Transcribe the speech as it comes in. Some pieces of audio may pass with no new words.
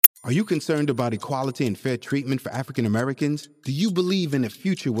Are you concerned about equality and fair treatment for African Americans? Do you believe in a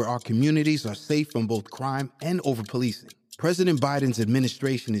future where our communities are safe from both crime and over-policing? President Biden's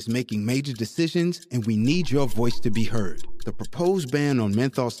administration is making major decisions, and we need your voice to be heard. The proposed ban on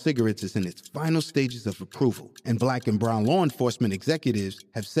menthol cigarettes is in its final stages of approval, and Black and brown law enforcement executives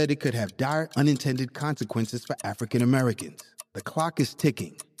have said it could have dire unintended consequences for African Americans. The clock is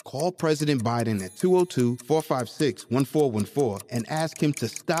ticking. Call President Biden at 202-456-1414 and ask him to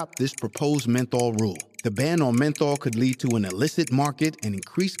stop this proposed menthol rule. The ban on menthol could lead to an illicit market and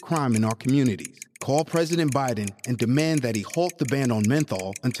increased crime in our communities. Call President Biden and demand that he halt the ban on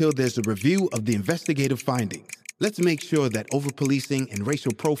menthol until there's a review of the investigative findings. Let's make sure that overpolicing and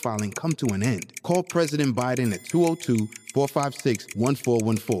racial profiling come to an end. Call President Biden at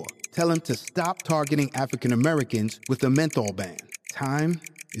 202-456-1414. Tell him to stop targeting African Americans with a menthol ban. Time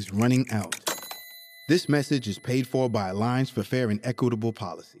is running out. This message is paid for by Alliance for Fair and Equitable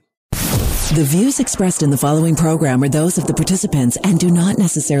Policy. The views expressed in the following program are those of the participants and do not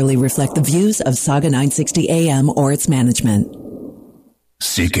necessarily reflect the views of Saga 960 AM or its management.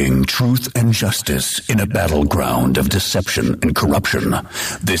 Seeking truth and justice in a battleground of deception and corruption.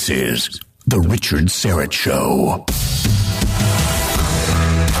 This is The Richard Syrett Show.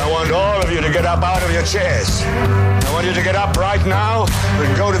 I want all of you to get up out of your chairs. I want you to get up right now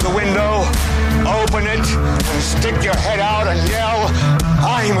and go to the window, open it, and stick your head out and yell,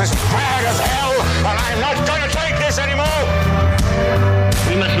 "I'm as mad as hell, and I'm not going to take this anymore!"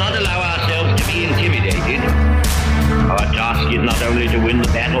 We must not allow ourselves to be intimidated. Our task is not only to win the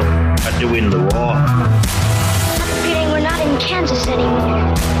battle, but to win the war. I'm feeling we're not in Kansas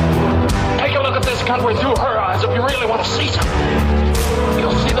anymore. Take a look at this country through her eyes if you really want to see something.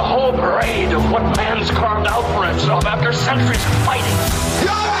 You'll see the whole parade of what man's carved out for himself after centuries of fighting.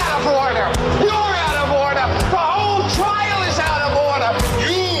 You're out of order! You're out of order! The whole trial is out of order!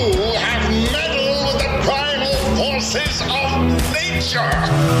 You have meddled with the primal forces of nature!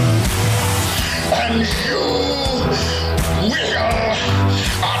 And you will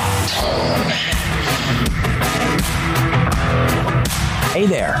atone. Hey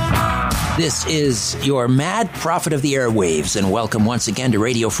there. This is your mad prophet of the airwaves, and welcome once again to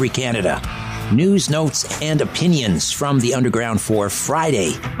Radio Free Canada. News, notes, and opinions from the underground for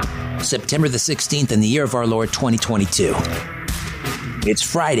Friday, September the 16th in the year of our Lord 2022. It's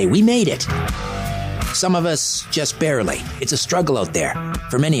Friday. We made it. Some of us just barely. It's a struggle out there.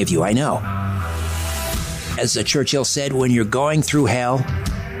 For many of you, I know. As Churchill said, when you're going through hell,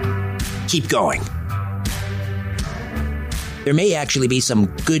 keep going. There may actually be some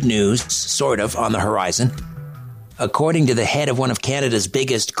good news, sort of, on the horizon. According to the head of one of Canada's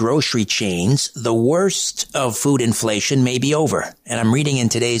biggest grocery chains, the worst of food inflation may be over. And I'm reading in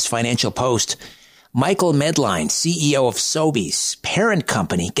today's Financial Post, Michael Medline, CEO of Sobeys' parent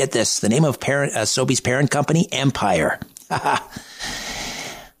company. Get this, the name of Sobeys' parent company, Empire.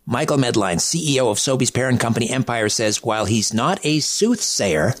 Michael Medline, CEO of Sobeys' parent company, Empire, says while he's not a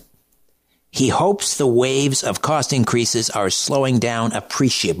soothsayer, he hopes the waves of cost increases are slowing down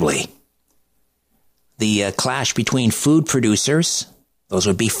appreciably. The clash between food producers, those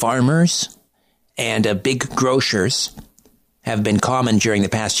would be farmers, and big grocers, have been common during the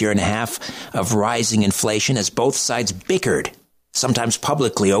past year and a half of rising inflation as both sides bickered, sometimes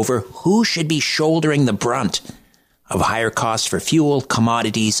publicly, over who should be shouldering the brunt of higher costs for fuel,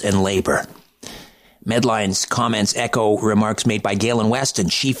 commodities, and labor. Medline's comments echo remarks made by Galen Weston,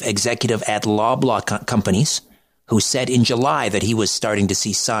 chief executive at Loblaw Companies, who said in July that he was starting to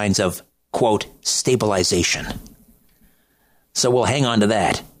see signs of, quote, stabilization. So we'll hang on to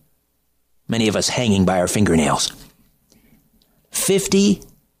that. Many of us hanging by our fingernails. 50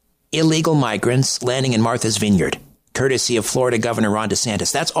 illegal migrants landing in Martha's Vineyard, courtesy of Florida Governor Ron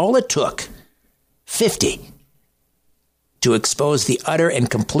DeSantis. That's all it took. 50. To expose the utter and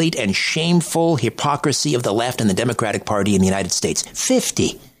complete and shameful hypocrisy of the left and the Democratic Party in the United States.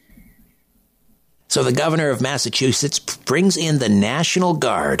 50. So the governor of Massachusetts brings in the National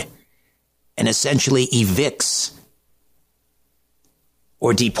Guard and essentially evicts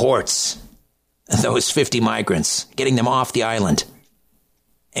or deports those 50 migrants, getting them off the island.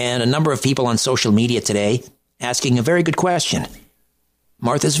 And a number of people on social media today asking a very good question.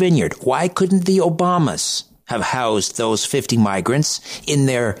 Martha's Vineyard, why couldn't the Obamas have housed those 50 migrants in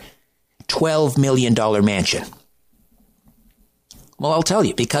their $12 million mansion? Well, I'll tell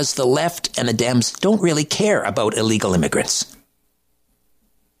you, because the left and the Dems don't really care about illegal immigrants.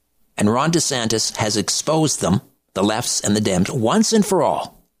 And Ron DeSantis has exposed them, the lefts and the Dems, once and for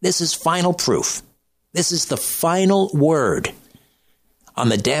all. This is final proof. This is the final word on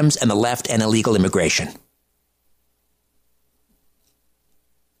the Dems and the left and illegal immigration.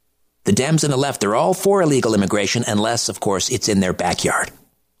 The Dems and the left, they're all for illegal immigration unless, of course, it's in their backyard.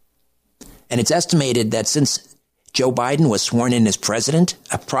 And it's estimated that since Joe Biden was sworn in as president,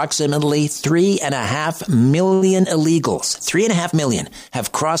 approximately 3.5 million illegals, 3.5 million,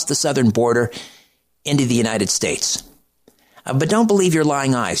 have crossed the southern border into the United States. But don't believe your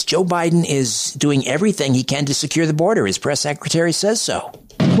lying eyes. Joe Biden is doing everything he can to secure the border. His press secretary says so.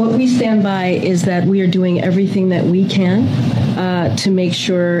 What we stand by is that we are doing everything that we can to make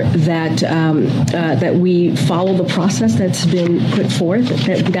sure that that we follow the process that's been put forth.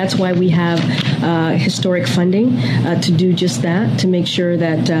 That's why we have historic funding to do just that, to make sure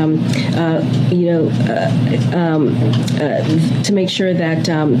that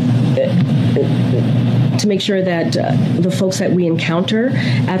to make sure that the folks that we encounter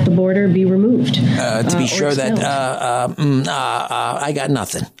at the border be removed. To be sure that I got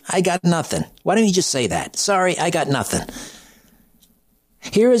nothing. I got nothing. Why don't you just say that? Sorry, I got nothing.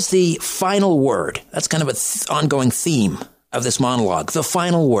 Here is the final word. That's kind of an ongoing theme of this monologue. The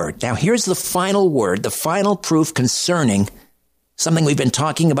final word. Now, here's the final word, the final proof concerning something we've been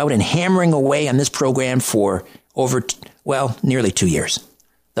talking about and hammering away on this program for over, nearly 2 years.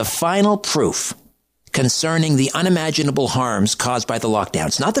 The final proof concerning the unimaginable harms caused by the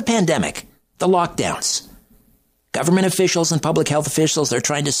lockdowns. Not the pandemic, the lockdowns. Government officials and public health officials, they're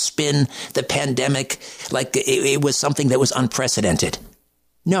trying to spin the pandemic like it was something that was unprecedented.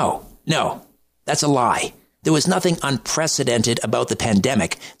 No, that's a lie. There was nothing unprecedented about the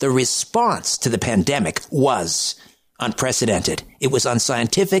pandemic. The response to the pandemic was unprecedented. It was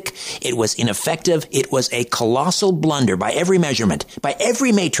unscientific. It was ineffective. It was a colossal blunder by every measurement, by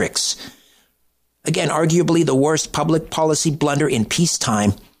every matrix. Again, arguably the worst public policy blunder in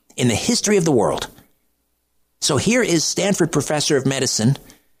peacetime in the history of the world. So here is Stanford professor of medicine,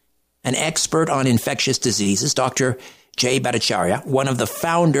 an expert on infectious diseases, Dr. Jay Bhattacharya, one of the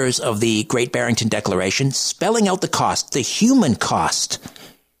founders of the Great Barrington Declaration, spelling out the cost, the human cost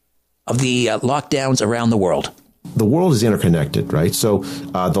of the lockdowns around the world. The world is interconnected, right? So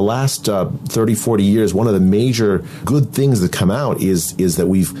the last 30, 40 years, one of the major good things that come out is that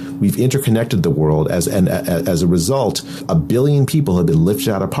we've interconnected the world. As a result, 1 billion people have been lifted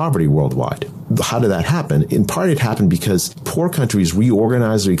out of poverty worldwide. How did that happen? In part, it happened because poor countries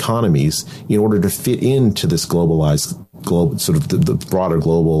reorganized their economies in order to fit into this globalized, sort of the broader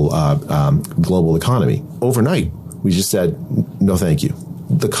global economy. Overnight, we just said, no, thank you.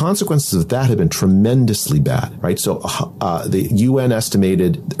 The consequences of that have been tremendously bad, right? So the UN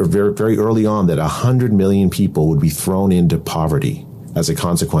estimated very, very early on that 100 million people would be thrown into poverty as a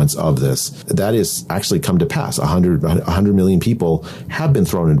consequence of this. That is actually come to pass. 100 million people have been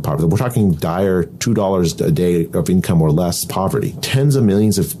thrown into poverty. We're talking dire $2 a day of income or less poverty. Tens of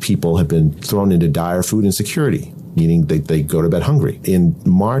millions of people have been thrown into dire food insecurity, meaning they go to bed hungry. In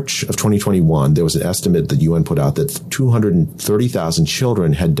March of 2021, there was an estimate that UN put out that 230,000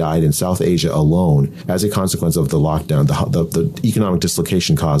 children had died in South Asia alone as a consequence of the lockdown, the economic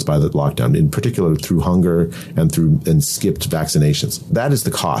dislocation caused by the lockdown, in particular through hunger and skipped vaccinations. That is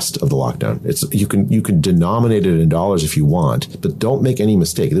the cost of the lockdown. You can denominate it in dollars if you want, but don't make any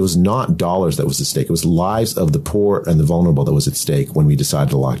mistake. It was not dollars that was at stake. It was lives of the poor and the vulnerable that was at stake when we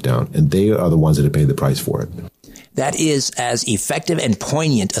decided to lock down, and they are the ones that have paid the price for it. That is as effective and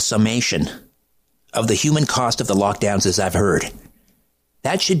poignant a summation of the human cost of the lockdowns as I've heard.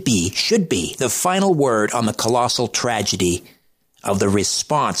 That should be the final word on the colossal tragedy of the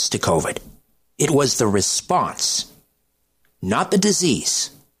response to COVID. It was the response, not the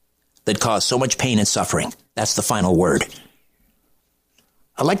disease, that caused so much pain and suffering. That's the final word.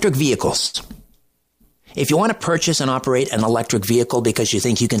 Electric vehicles. If you want to purchase and operate an electric vehicle because you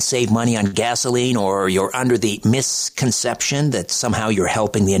think you can save money on gasoline, or you're under the misconception that somehow you're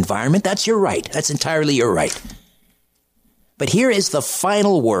helping the environment, that's your right. That's entirely your right. But here is the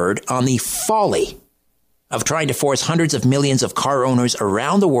final word on the folly of trying to force hundreds of millions of car owners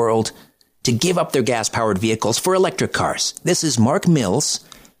around the world to give up their gas-powered vehicles for electric cars. This is Mark Mills.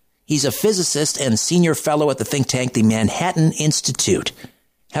 He's a physicist and senior fellow at the think tank, the Manhattan Institute.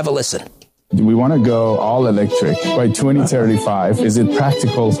 Have a listen. We want to go all electric by 2035. Is it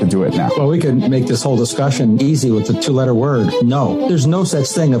practical to do it now? Well, we could make this whole discussion easy with a 2-letter word. No. There's no such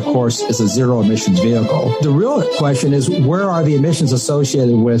thing, of course, as a zero-emissions vehicle. The real question is, where are the emissions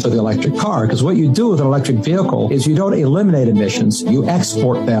associated with the electric car? Because what you do with an electric vehicle is you don't eliminate emissions. You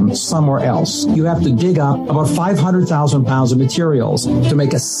export them somewhere else. You have to dig up about 500,000 pounds of materials to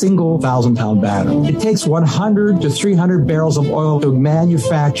make a single 1,000-pound battery. It takes 100 to 300 barrels of oil to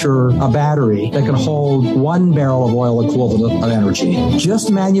manufacture a battery battery that can hold 1 barrel of oil equivalent of energy.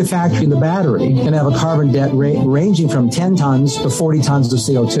 Just manufacturing the battery can have a carbon debt ranging from 10 tons to 40 tons of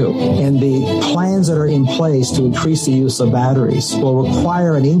CO2. And the plans that are in place to increase the use of batteries will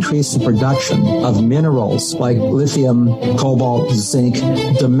require an increase in production of minerals like lithium, cobalt, zinc.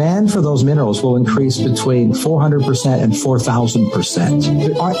 Demand for those minerals will increase between 400% and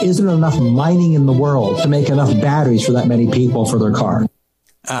 4,000%. There isn't enough mining in the world to make enough batteries for that many people for their car.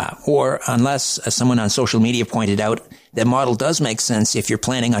 Or unless, as someone on social media pointed out, the model does make sense if you're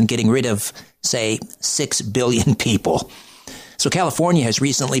planning on getting rid of, say, 6 billion people. So California has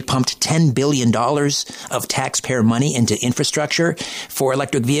recently pumped $10 billion of taxpayer money into infrastructure for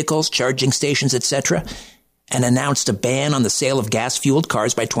electric vehicles, charging stations, etc., and announced a ban on the sale of gas-fueled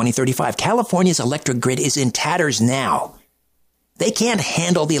cars by 2035. California's electric grid is in tatters now. They can't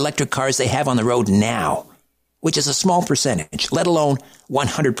handle the electric cars they have on the road now, which is a small percentage, let alone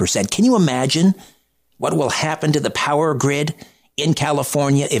 100%. Can you imagine what will happen to the power grid in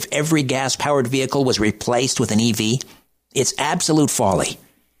California if every gas-powered vehicle was replaced with an EV? It's absolute folly.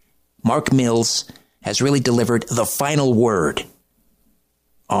 Mark Mills has really delivered the final word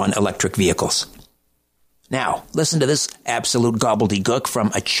on electric vehicles. Now, listen to this absolute gobbledygook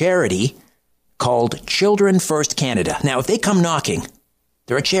from a charity called Children First Canada. Now, if they come knocking,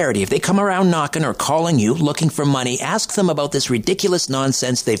 they're a charity. If they come around knocking or calling you looking for money, ask them about this ridiculous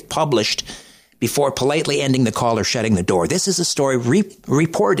nonsense they've published before politely ending the call or shutting the door. This is a story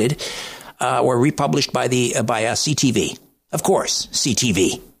reported or republished by CTV. Of course,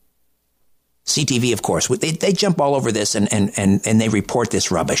 CTV. CTV, of course. They jump all over this and they report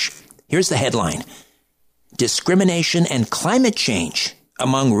this rubbish. Here's the headline. Discrimination and climate change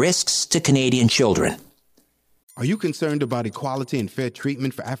among risks to Canadian children. Are you concerned about equality and fair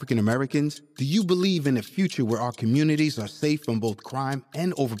treatment for African Americans? Do you believe in a future where our communities are safe from both crime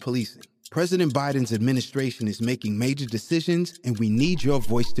and over-policing? President Biden's administration is making major decisions, and we need your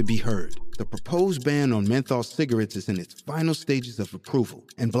voice to be heard. The proposed ban on menthol cigarettes is in its final stages of approval,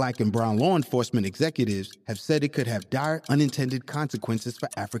 and Black and brown law enforcement executives have said it could have dire unintended consequences for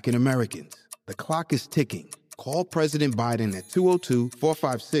African Americans. The clock is ticking. Call President Biden at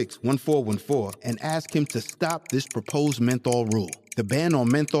 202-456-1414 and ask him to stop this proposed menthol rule. The ban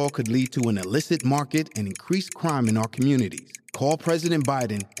on menthol could lead to an illicit market and increased crime in our communities. Call President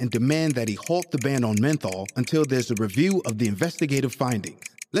Biden and demand that he halt the ban on menthol until there's a review of the investigative findings.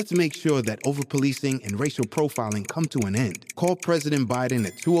 Let's make sure that over-policing and racial profiling come to an end. Call President Biden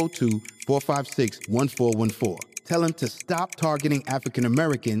at 202-456-1414. Tell him to stop targeting African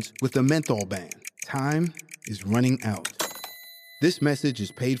Americans with a menthol ban. Time is running out. This message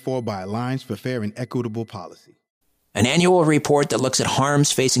is paid for by Alliance for Fair and Equitable Policy. An annual report that looks at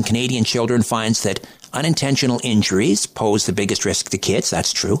harms facing Canadian children finds that unintentional injuries pose the biggest risk to kids,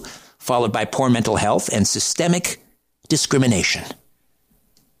 that's true, followed by poor mental health and systemic discrimination.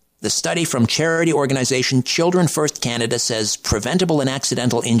 The study from charity organization Children First Canada says preventable and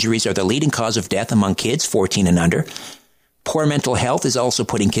accidental injuries are the leading cause of death among kids 14 and under. Poor mental health is also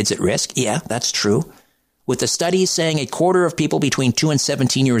putting kids at risk. Yeah, that's true. With the studies saying a quarter of people between 2 and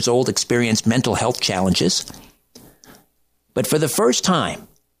 17 years old experience mental health challenges. But for the first time,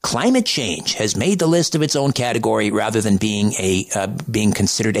 climate change has made the list of its own category rather than being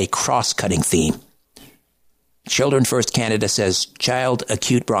considered a cross-cutting theme. Children First Canada says child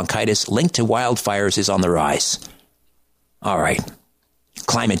acute bronchitis linked to wildfires is on the rise. All right.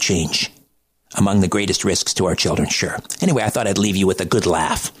 Climate change among the greatest risks to our children, sure. Anyway, I thought I'd leave you with a good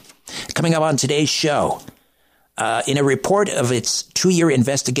laugh. Coming up on today's show, in a report of its 2-year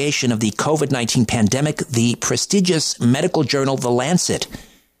investigation of the COVID-19 pandemic, the prestigious medical journal The Lancet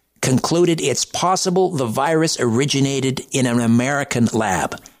concluded it's possible the virus originated in an American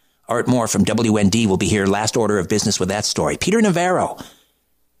lab. Art Moore from WND will be here, last order of business with that story. Peter Navarro,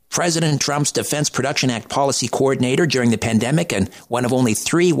 President Trump's Defense Production Act policy coordinator during the pandemic and one of only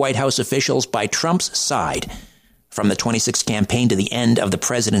 3 White House officials by Trump's side from the 26th campaign to the end of the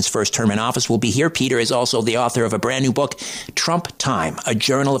president's first term in office, will be here. Peter is also the author of a brand new book, Trump Time, a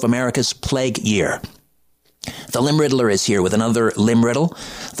journal of America's plague year. The Limb Riddler is here with another Limb Riddle.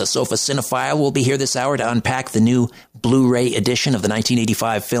 The Sofa Cinephile will be here this hour to unpack the new Blu-ray edition of the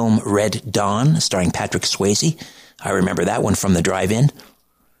 1985 film Red Dawn, starring Patrick Swayze. I remember that one from the drive-in.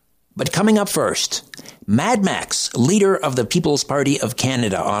 But coming up first, Mad Max, leader of the People's Party of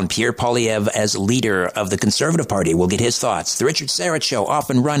Canada, on Pierre Poilievre as leader of the Conservative Party. We'll get his thoughts. The Richard Syrett Show off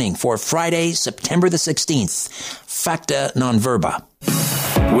and running for Friday, September the 16th. Facta non verba.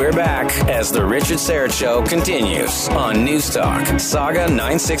 We're back as the Richard Syrett Show continues on News Talk, Saga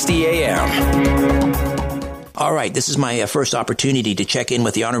 960 AM. All right, this is my first opportunity to check in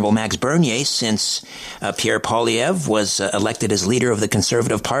with the Honorable Max Bernier since Pierre Poilievre was elected as leader of the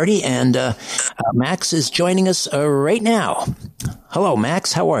Conservative Party, and Max is joining us right now. Hello,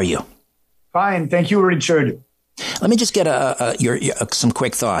 Max. How are you? Fine. Thank you, Richard. Let me just get your some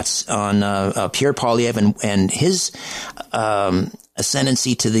quick thoughts on Pierre Poilievre and his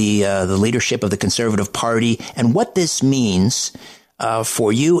ascendancy to the leadership of the Conservative Party, and what this means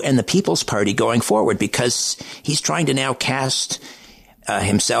for you and the People's Party going forward, because he's trying to now cast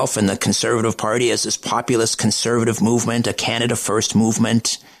himself and the Conservative Party as this populist conservative movement, a Canada First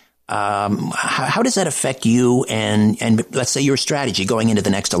movement. How does that affect you and let's say your strategy going into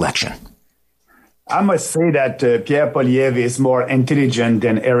the next election? I must say that Pierre Poilievre is more intelligent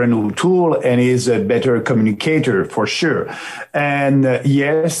than Erin O'Toole and is a better communicator for sure. And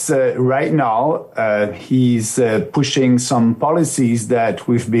yes, right now he's pushing some policies that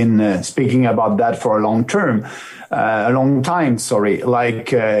we've been speaking about that for a long time,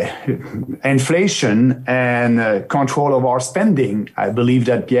 like inflation and control of our spending. I believe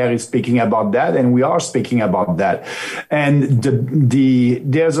that Pierre is speaking about that, and we are speaking about that. And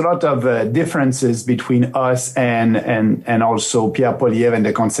there's a lot of differences between us and also Pierre Poilievre and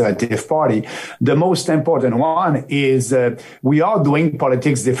the Conservative Party. The most important one is we are doing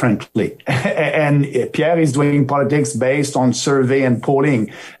politics differently. And Pierre is doing politics based on survey and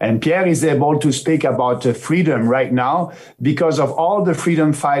polling. And Pierre is able to speak about freedom right now because of all the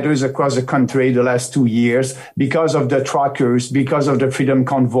freedom fighters across the country the last 2 years, because of the truckers, because of the Freedom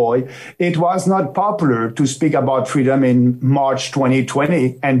Convoy. It was not popular to speak about freedom in March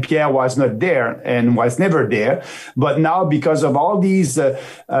 2020, and Pierre was not there and was never there. But now, because of all these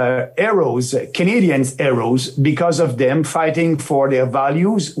heroes, Canadians heroes, because of them fighting for their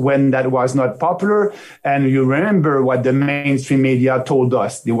values when that was not popular. And you remember what the mainstream media told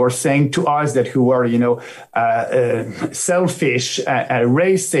us. They were saying to us that we were, selfish,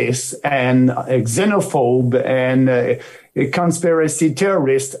 racist, and xenophobe, and conspiracy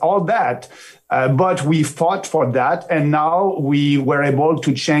terrorist, all that. But we fought for that, and now we were able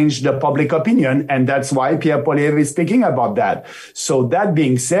to change the public opinion, and that's why Pierre Poilievre is speaking about that. So that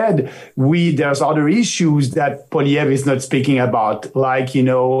being said, there's other issues that Poilievre is not speaking about, like,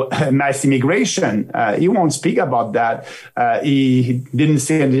 mass immigration. He won't speak about that. He didn't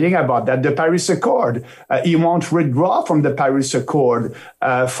say anything about that. The Paris Accord, he won't withdraw from the Paris Accord.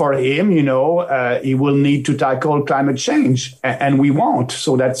 For him, he will need to tackle climate change, and we won't.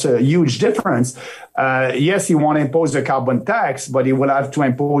 So that's a huge difference. Yes, he won't impose a carbon tax, but he will have to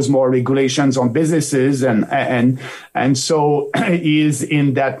impose more regulations on businesses, and so he is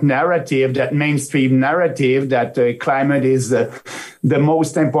in that narrative, that mainstream narrative, that climate is the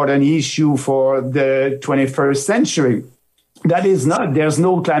most important issue for the 21st century. That is not. There's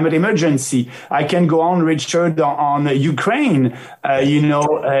no climate emergency. I can go on, Richard, on Ukraine.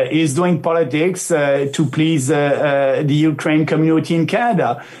 He's doing politics to please the Ukraine community in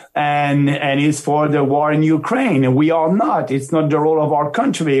Canada, and is for the war in Ukraine. We are not. It's not the role of our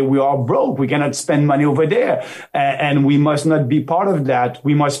country. We are broke. We cannot spend money over there, and we must not be part of that.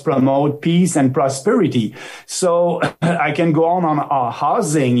 We must promote peace and prosperity. So I can go on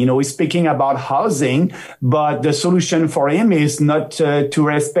housing. He's speaking about housing, but the solution for him is not to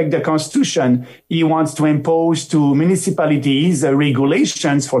respect the Constitution. He wants to impose to municipalities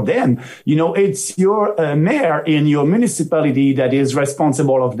regulations for them. It's your mayor in your municipality that is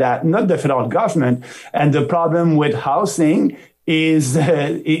responsible of that, not the federal government. And the problem with housing is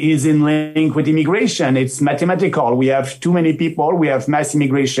in link with immigration. It's mathematical. We have too many people. We have mass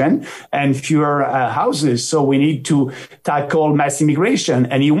immigration and fewer houses. So we need to tackle mass immigration,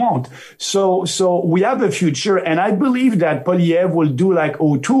 and he won't. So we have a future, and I believe that Poilievre will do like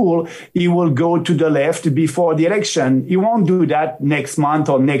O'Toole. He will go to the left before the election. He won't do that next month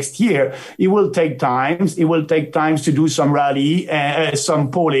or next year. It will take time. It will take time to do some rally,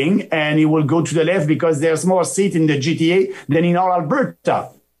 some polling, and he will go to the left because there's more seats in the GTA than in all Alberta.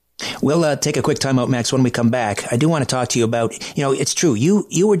 We'll take a quick time out, Max, when we come back. I do want to talk to you about, it's true.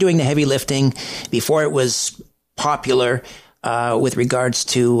 You were doing the heavy lifting before it was popular with regards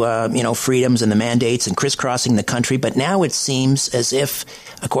to, freedoms and the mandates and crisscrossing the country. But now it seems as if,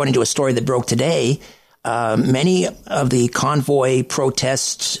 according to a story that broke today, many of the convoy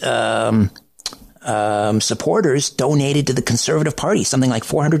protest supporters donated to the Conservative Party, something like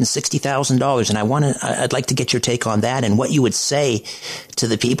 $460,000. And I'd like to get your take on that and what you would say to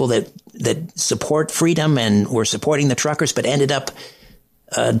the people that support freedom and were supporting the truckers, but ended up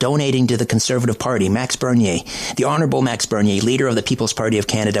donating to the Conservative Party. Max Bernier, the Honorable Max Bernier, leader of the People's Party of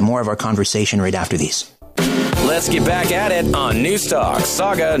Canada. More of our conversation right after these. Let's get back at it on News Talk,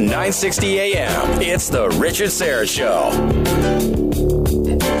 Saga 960 AM. It's the Richard Syrett Show.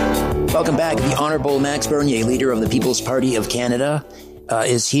 Welcome back. The Honorable Max Bernier, leader of the People's Party of Canada,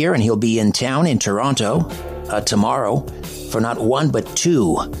 is here, and he'll be in town in Toronto tomorrow for not one but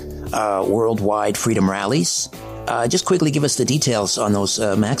two worldwide freedom rallies. Just quickly give us the details on those,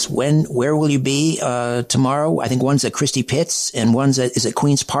 Max. Where will you be tomorrow? I think one's at Christie Pitts and one's is it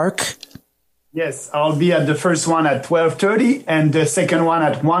Queen's Park? Yes, I'll be at the first one at 12:30 and the second one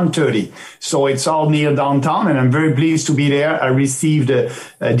at 1:30. So it's all near downtown, and I'm very pleased to be there. I received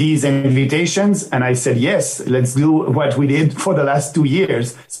these invitations, and I said, yes, let's do what we did for the last 2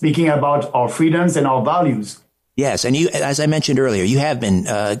 years, speaking about our freedoms and our values. Yes, and you, as I mentioned earlier, you have been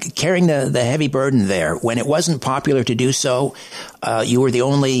carrying the heavy burden there. When it wasn't popular to do so, you were the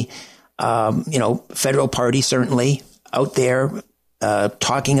only, federal party certainly out there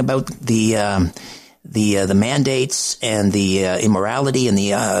talking about the mandates and the immorality and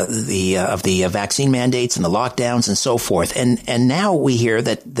the vaccine mandates and the lockdowns and so forth. And now we hear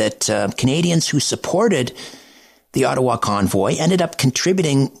that Canadians who supported the Ottawa convoy ended up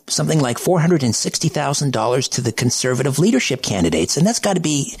contributing something like $460,000 to the Conservative leadership candidates. And that's got to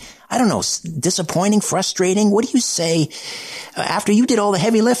be, I don't know, disappointing, frustrating. What do you say after you did all the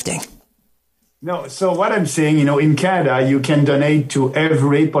heavy lifting? No, so what I'm saying, in Canada, you can donate to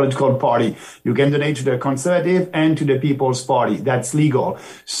every political party. You can donate to the Conservative and to the People's Party. That's legal.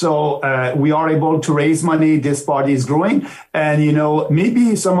 So we are able to raise money. This party is growing. And,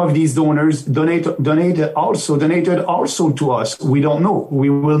 maybe some of these donors donated also to us. We don't know. We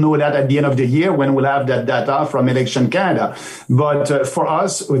will know that at the end of the year when we'll have that data from Election Canada. But for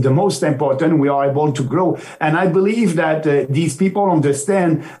us, the most important, we are able to grow. And I believe that these people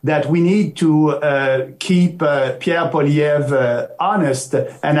understand that we need to keep Pierre Poilievre honest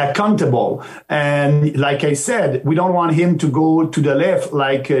and accountable. And like I said, we don't want him to go to the left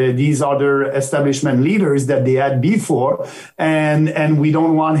like these other establishment leaders that they had before. And we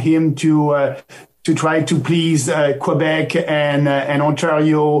don't want him to try to please Quebec and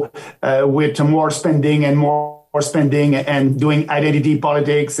Ontario with more spending and doing identity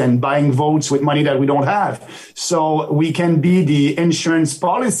politics and buying votes with money that we don't have. So we can be the insurance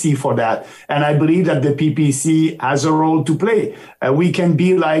policy for that. And I believe that the PPC has a role to play. We can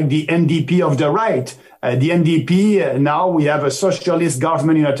be like the NDP of the right. The NDP, now we have a socialist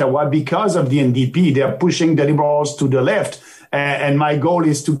government in Ottawa because of the NDP. They're pushing the Liberals to the left. And my goal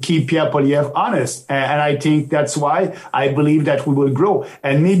is to keep Pierre Poilievre honest. And I think that's why I believe that we will grow.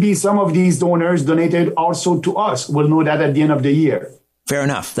 And maybe some of these donors donated also to us. We'll know that at the end of the year. Fair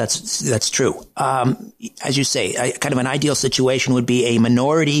enough. That's true. As you say, kind of an ideal situation would be a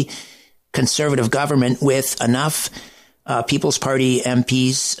minority Conservative government with enough People's Party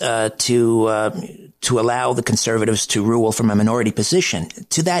MPs to allow the Conservatives to rule from a minority position.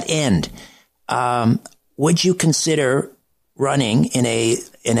 To that end, would you consider running in a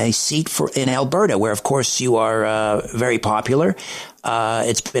seat in Alberta, where of course you are very popular?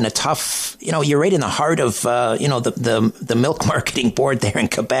 It's been a tough, you're right in the heart of the milk marketing board there in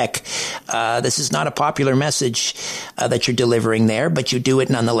Quebec. This is not a popular message that you're delivering there, but you do it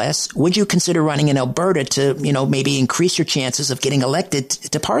nonetheless. Would you consider running in Alberta to maybe increase your chances of getting elected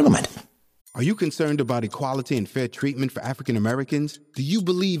to Parliament? Are you concerned about equality and fair treatment for African Americans? Do you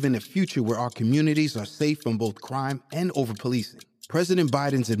believe in a future where our communities are safe from both crime and over-policing? President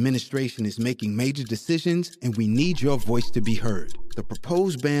Biden's administration is making major decisions, and we need your voice to be heard. The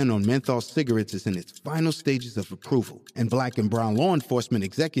proposed ban on menthol cigarettes is in its final stages of approval, and Black and brown law enforcement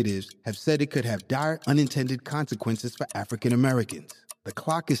executives have said it could have dire unintended consequences for African Americans. The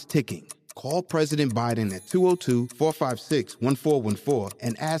clock is ticking. Call President Biden at 202-456-1414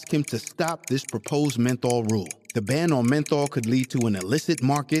 and ask him to stop this proposed menthol rule. The ban on menthol could lead to an illicit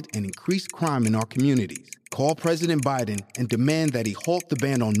market and increased crime in our communities. Call President Biden and demand that he halt the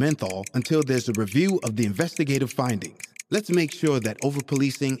ban on menthol until there's a review of the investigative findings. Let's make sure that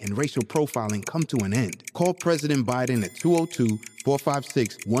over-policing and racial profiling come to an end. Call President Biden at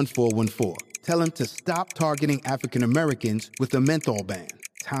 202-456-1414. Tell him to stop targeting African Americans with a menthol ban.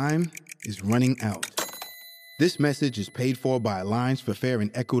 Time is running out. This message is paid for by Alliance for Fair and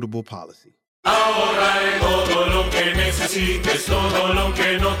Equitable Policy. Ahorra todo lo que necesites, todo lo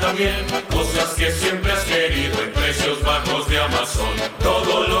que no también, cosas que siempre has querido en precios bajos de Amazon.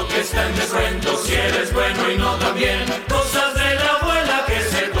 Todo lo que está en descuento, si eres bueno y no también, cosas de la abuela que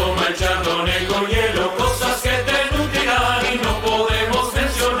se toma el chardonnay con hielo, cosas que te nutrirán y no podemos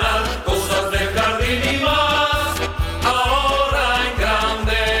mencionar, cosas del jardín y más.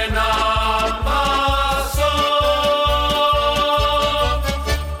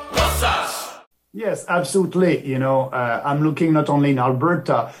 Yes, absolutely. You know, I'm looking not only in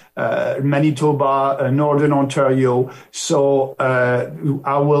Alberta, Manitoba, Northern Ontario. So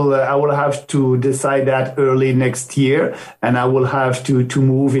I will have to decide that early next year, and I will have to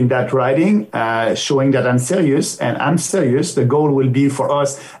move in that riding, showing that I'm serious. And I'm serious. The goal will be for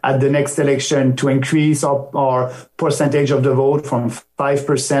us at the next election to increase our percentage of the vote from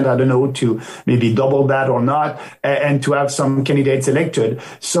 5%, I don't know, to maybe double that or not, and to have some candidates elected.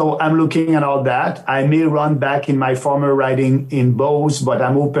 So I'm looking at all that. I may run back in my former riding in Bose, but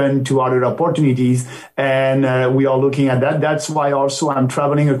I'm open to other opportunities, and we are looking at that. That's why also I'm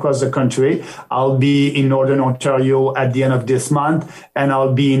traveling across the country. I'll be in Northern Ontario at the end of this month, and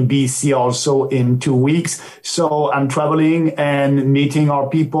I'll be in BC also in 2 weeks. So I'm traveling and meeting our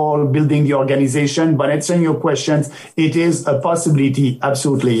people, building the organization. But answering your questions, it is a possibility.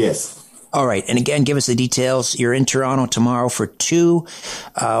 Absolutely, yes. All right. And again, give us the details. You're in Toronto tomorrow for 2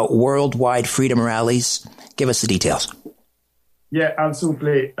 worldwide freedom rallies. Give us the details. Yeah,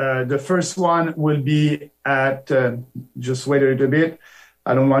 absolutely. The first one will be at, just wait a little bit.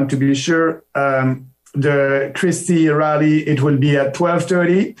 I don't want to be sure. The Christie rally, it will be at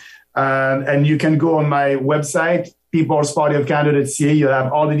 12:30. And you can go on my website, People's Party of Canada.ca. You'll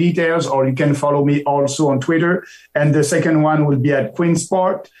have all the details, or you can follow me also on Twitter. And the second one will be at Queen's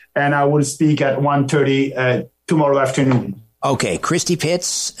Park, and I will speak at 1:30 tomorrow afternoon. Okay, Christie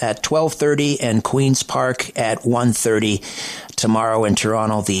Pitts at 12:30 and Queen's Park at 1:30 tomorrow in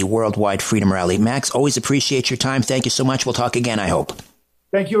Toronto, the Worldwide Freedom Rally. Max, always appreciate your time. Thank you so much. We'll talk again, I hope.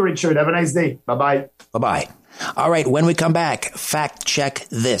 Thank you, Richard. Have a nice day. Bye-bye. Bye-bye. All right, when we come back, fact check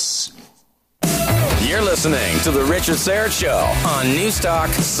this. You're listening to The Richard Syrett Show on Newstalk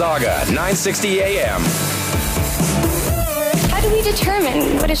Saga 960 AM. How do we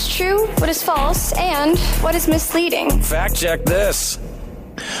determine what is true, what is false, and what is misleading? Fact check this.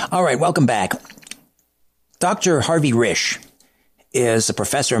 All right, welcome back. Dr. Harvey Risch is a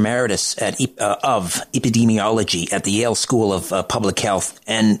professor emeritus of epidemiology at the Yale School of Public Health,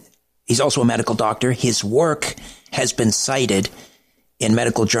 and he's also a medical doctor. His work has been cited in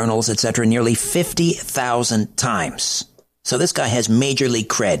medical journals, etc., nearly 50,000 times. So this guy has major league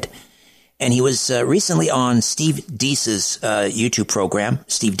cred. And he was recently on Steve Dease's YouTube program.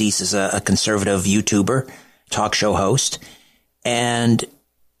 Steve Dease is a conservative YouTuber, talk show host. And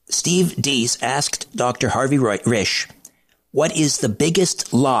Steve Dease asked Dr. Harvey Risch, what is the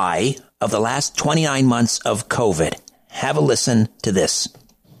biggest lie of the last 29 months of COVID? Have a listen to this.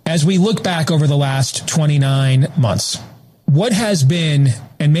 As we look back over the last 29 months, what has been,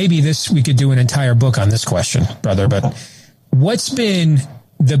 and maybe we could do an entire book on this question, brother, but what's been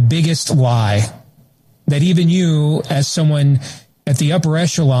the biggest lie that even you, as someone at the upper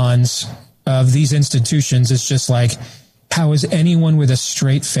echelons of these institutions, is just like, how is anyone with a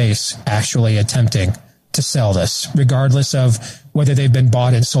straight face actually attempting to sell this, regardless of whether they've been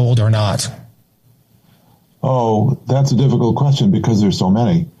bought and sold or not? Oh, that's a difficult question because there's so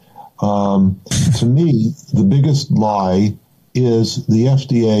many. To me, the biggest lie is the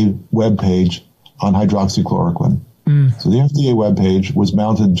FDA webpage on hydroxychloroquine. So the FDA webpage was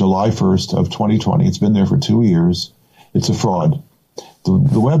mounted July 1st of 2020. It's been there for 2 years. It's a fraud. The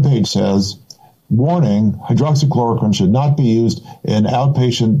webpage says, warning, hydroxychloroquine should not be used in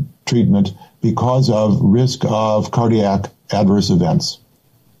outpatient treatment because of risk of cardiac adverse events.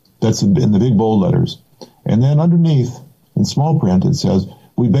 That's in the big bold letters. And then underneath, in small print, it says,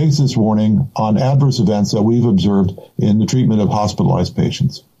 we base this warning on adverse events that we've observed in the treatment of hospitalized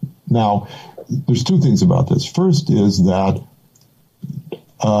patients. Now, there's 2 things about this. First is that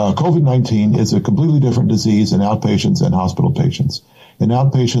COVID-19 is a completely different disease in outpatients and hospital patients. In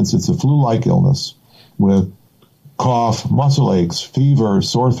outpatients, it's a flu-like illness with cough, muscle aches, fever,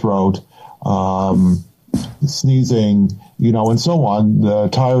 sore throat, sneezing, and so on, the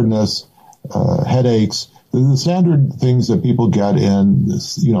tiredness, headaches, the standard things that people get in,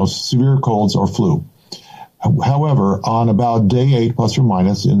 severe colds or flu. However, on about day 8 plus or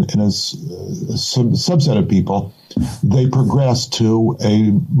minus in a subset of people, they progress to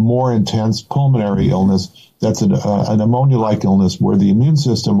a more intense pulmonary illness. That's an pneumonia-like illness where the immune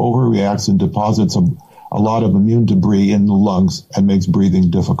system overreacts and deposits a lot of immune debris in the lungs and makes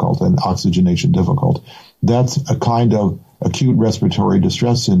breathing difficult and oxygenation difficult. That's a kind of acute respiratory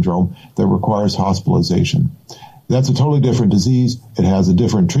distress syndrome that requires hospitalization. That's a totally different disease. It has a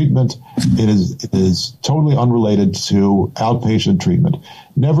different treatment. It is totally unrelated to outpatient treatment.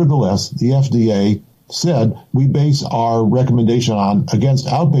 Nevertheless, the FDA said we base our recommendation against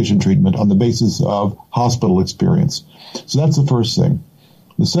outpatient treatment on the basis of hospital experience. So that's the first thing.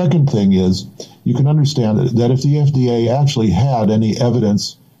 The second thing is you can understand that if the FDA actually had any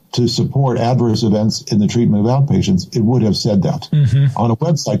evidence to support adverse events in the treatment of outpatients, it would have said that. On a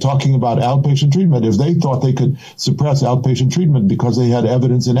website talking about outpatient treatment, if they thought they could suppress outpatient treatment because they had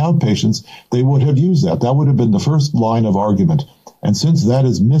evidence in outpatients, they would have used that. That would have been the first line of argument. And since that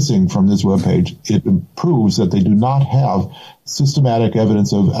is missing from this webpage, it proves that they do not have systematic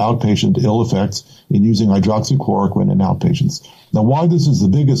evidence of outpatient ill effects in using hydroxychloroquine in outpatients. Now, why this is the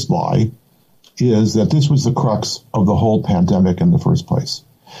biggest lie is that this was the crux of the whole pandemic in the first place.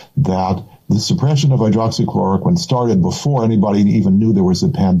 That the suppression of hydroxychloroquine started before anybody even knew there was a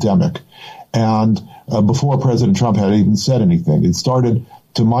pandemic, and before President Trump had even said anything. It started,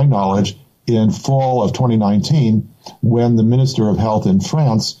 to my knowledge, in fall of 2019, when the Minister of Health in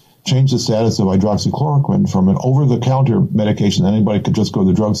France changed the status of hydroxychloroquine from an over-the-counter medication that anybody could just go to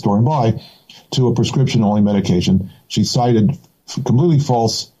the drugstore and buy to a prescription-only medication. She cited completely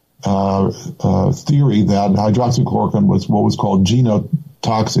false theory that hydroxychloroquine was what was called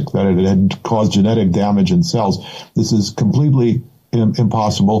genotoxic, that it had caused genetic damage in cells. This is completely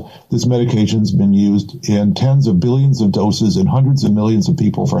impossible. This medication's been used in tens of billions of doses in hundreds of millions of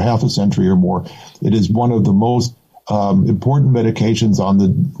people for half a century or more. It is one of the most important medications on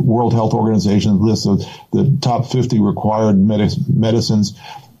the World Health Organization list of the top 50 required medicines.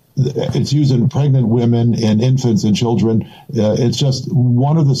 It's used in pregnant women and infants and children. It's just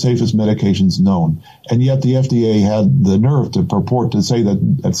one of the safest medications known. And yet the FDA had the nerve to purport to say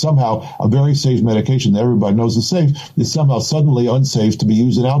that somehow a very safe medication that everybody knows is safe is somehow suddenly unsafe to be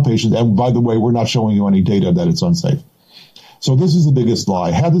used in outpatients. And by the way, we're not showing you any data that it's unsafe. So this is the biggest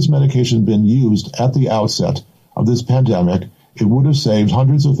lie. Had this medication been used at the outset of this pandemic, it would have saved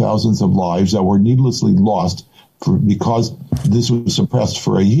hundreds of thousands of lives that were needlessly lost because this was suppressed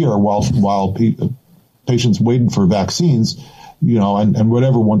for a year while patients waited for vaccines, and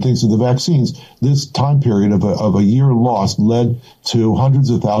whatever one thinks of the vaccines. This time period of a year lost led to hundreds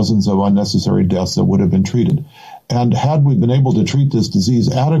of thousands of unnecessary deaths that would have been treated. And had we been able to treat this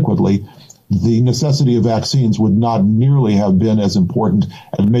disease adequately, the necessity of vaccines would not nearly have been as important,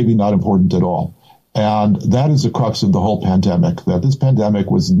 and maybe not important at all. And that is the crux of the whole pandemic, that this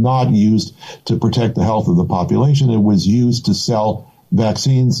pandemic was not used to protect the health of the population. It was used to sell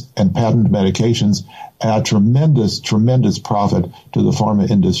vaccines and patent medications at tremendous, tremendous profit to the pharma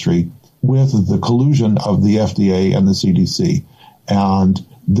industry with the collusion of the FDA and the CDC. And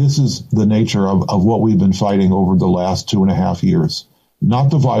this is the nature of what we've been fighting over the last 2.5 years. Not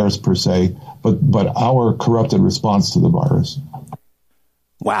the virus per se, but our corrupted response to the virus.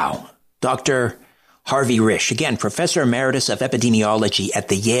 Wow. Dr. Harvey Risch, again, Professor Emeritus of Epidemiology at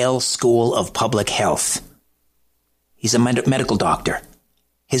the Yale School of Public Health. He's a medical doctor.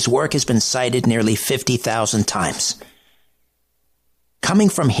 His work has been cited nearly 50,000 times. Coming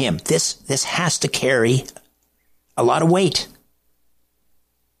from him, this has to carry a lot of weight.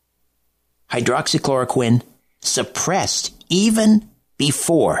 Hydroxychloroquine suppressed even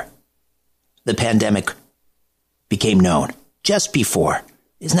before the pandemic became known. Just before.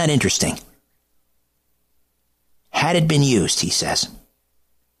 Isn't that interesting? Had it been used, he says,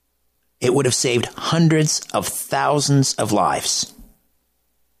 it would have saved hundreds of thousands of lives.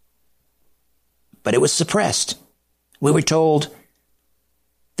 But it was suppressed. We were told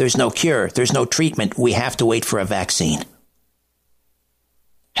there's no cure, there's no treatment, we have to wait for a vaccine.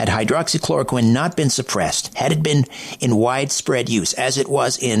 Had hydroxychloroquine not been suppressed, had it been in widespread use, as it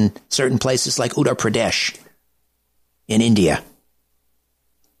was in certain places like Uttar Pradesh in India,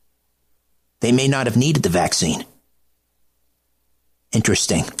 they may not have needed the vaccine.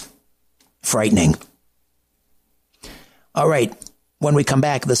 Interesting. Frightening. All right. When we come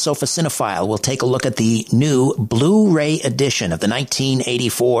back, the Sofa Cinephile will take a look at the new Blu-ray edition of the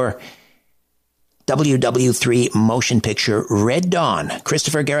 1984 WW3 motion picture Red Dawn.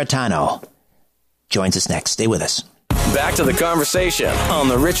 Christopher Garetano joins us next. Stay with us. Back to the conversation on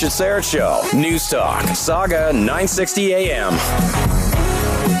The Richard Syrett Show. News Talk, Saga 960 AM.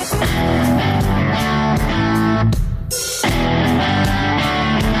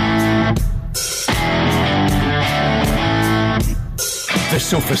 The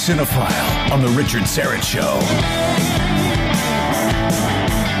Sofa Cinephile on The Richard Syrett Show.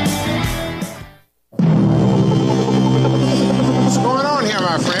 What's going on here,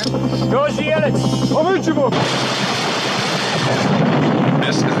 my friend?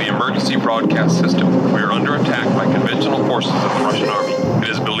 This is the emergency broadcast system. We are under attack by conventional forces of the Russian army. It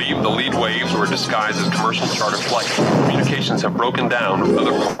is believed the lead waves were disguised as commercial charter flights. Communications have broken down with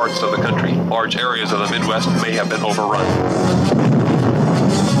other parts of the country. Large areas of the Midwest may have been overrun.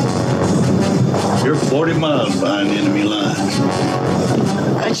 You're 40 miles behind enemy lines.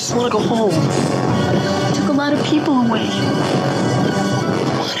 I just want to go home. Took a lot of people away.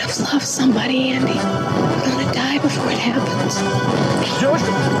 What love somebody, Andy. We're gonna die before it happens.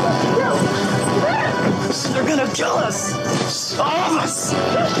 They're gonna kill us! All of us!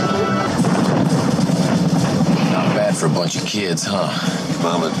 Not bad for a bunch of kids, huh?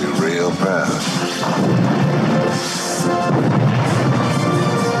 Mama'd be real proud.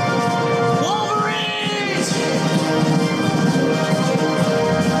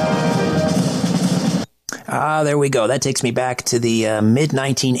 There we go. That takes me back to the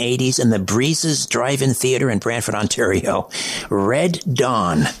mid-1980s in the Breezes Drive-In Theater in Brantford, Ontario. Red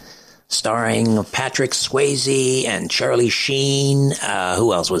Dawn, starring Patrick Swayze and Charlie Sheen.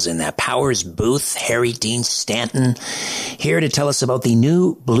 Who else was in that? Powers Booth, Harry Dean Stanton. Here to tell us about the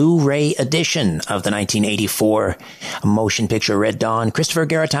new Blu-ray edition of the 1984 motion picture Red Dawn, Christopher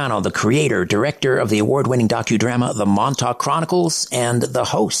Garetano, the creator, director of the award-winning docudrama The Montauk Chronicles, and the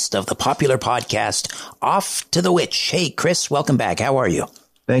host of the popular podcast Off to the Witch. Hey, Chris, welcome back. How are you?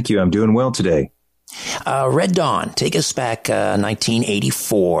 Thank you. I'm doing well today. Red Dawn, take us back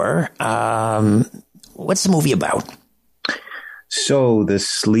 1984. What's the movie about? So the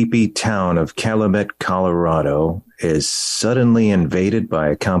sleepy town of Calumet, Colorado is suddenly invaded by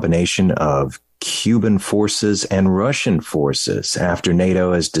a combination of Cuban forces and Russian forces after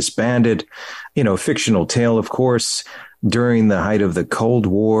NATO has disbanded. You know, fictional tale, of course, during the height of the Cold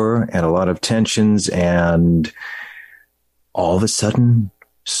War and a lot of tensions. And all of a sudden,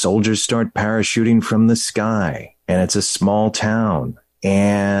 soldiers start parachuting from the sky, and it's a small town.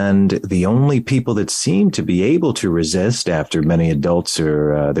 And the only people that seem to be able to resist after many adults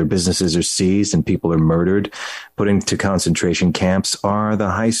are, their businesses are seized and people are murdered, put into concentration camps, are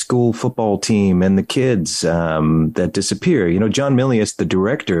the high school football team and the kids that disappear. You know, John Milius, the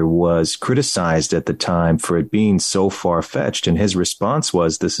director, was criticized at the time for it being so far-fetched. And his response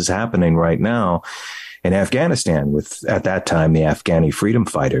was, this is happening right now in Afghanistan with, at that time, the Afghani freedom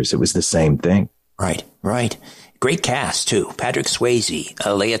fighters. It was the same thing. Right, right. Great cast, too. Patrick Swayze,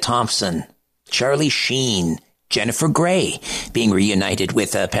 Leah Thompson, Charlie Sheen, Jennifer Grey being reunited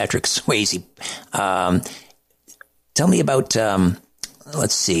with Patrick Swayze. Tell me about,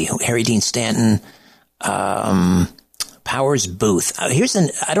 let's see, Harry Dean Stanton, Powers Booth.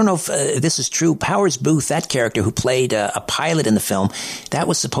 I don't know if this is true. Powers Booth, that character who played a pilot in the film, that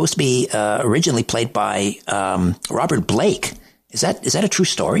was supposed to be originally played by Robert Blake. Is that a true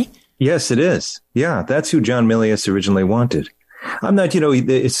story? Yes, it is. Yeah, that's who John Milius originally wanted. I'm not,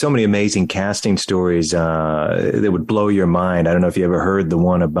 it's so many amazing casting stories that would blow your mind. I don't know if you ever heard the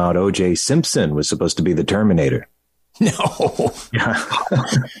one about O.J. Simpson was supposed to be the Terminator. No. Yeah.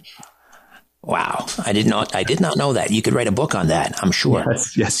 Wow. I did not know that. You could write a book on that, I'm sure.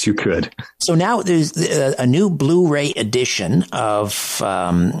 Yes, you could. So now there's a new Blu-ray edition of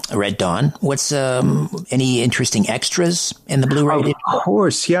Red Dawn. What's any interesting extras in the Blu-ray edition? Of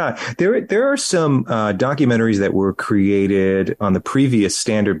course, yeah. There are some documentaries that were created on the previous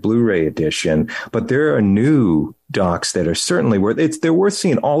standard Blu-ray edition, but there are new docs that are certainly they're worth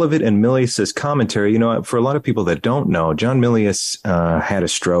seeing. All of it, and Milius's commentary. For a lot of people that don't know, John Milius had a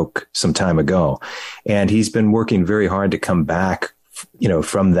stroke some time ago, and he's been working very hard to come back,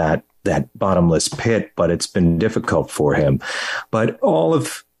 from that bottomless pit, but it's been difficult for him. But all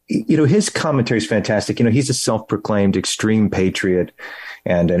of his commentary is fantastic. He's a self-proclaimed extreme patriot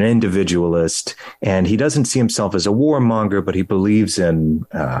and an individualist, and he doesn't see himself as a warmonger, but he believes in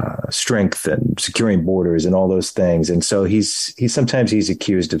strength and securing borders and all those things. And so he's sometimes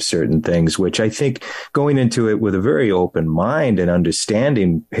accused of certain things, which I think, going into it with a very open mind and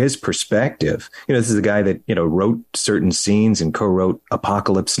understanding his perspective, this is a guy that, wrote certain scenes and co-wrote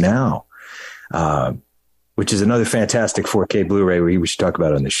Apocalypse Now, which is another fantastic 4K Blu-ray we should talk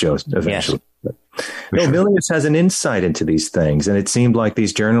about on the show eventually. Yes. No, Milius has an insight into these things, and it seemed like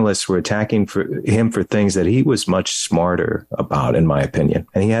these journalists were attacking him for things that he was much smarter about, in my opinion,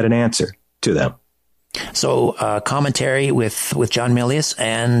 and he had an answer to them. So, commentary with John Milius,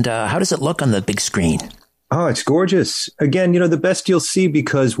 and how does it look on the big screen? Oh, it's gorgeous. Again, the best you'll see,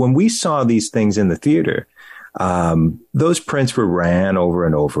 because when we saw these things in the theater, those prints were ran over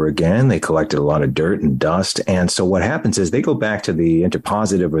and over again. They collected a lot of dirt and dust. And so what happens is they go back to the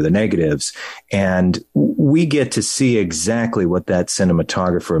interpositive or the negatives, and we get to see exactly what that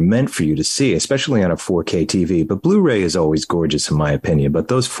cinematographer meant for you to see, especially on a 4K TV. But Blu-ray is always gorgeous, in my opinion. But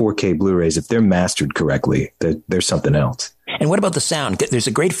those 4K Blu-rays, if they're mastered correctly, they're something else. And what about the sound? There's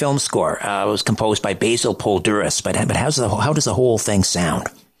a great film score. It was composed by Basil Poledouris, but how does the whole thing sound?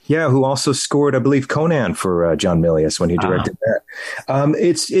 Yeah, who also scored, I believe, Conan for John Milius when he directed that.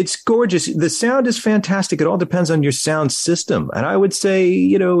 It's gorgeous. The sound is fantastic. It all depends on your sound system. And I would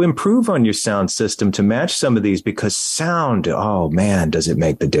say, improve on your sound system to match some of these, because sound, oh man, does it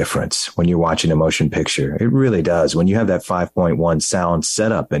make the difference when you're watching a motion picture. It really does. When you have that 5.1 sound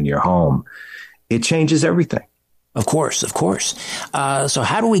setup in your home, it changes everything. Of course. So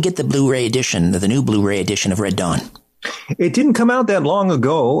how do we get the Blu-ray edition, the new Blu-ray edition of Red Dawn? It didn't come out that long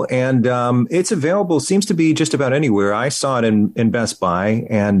ago, and it's available, seems to be just about anywhere. I saw it in Best Buy,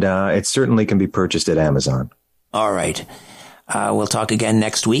 and it certainly can be purchased at Amazon. All right. We'll talk again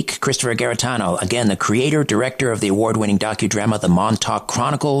next week. Christopher Garetano, again, the creator, director of the award-winning docudrama The Montauk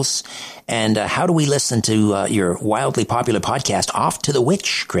Chronicles. And how do we listen to your wildly popular podcast, Off to the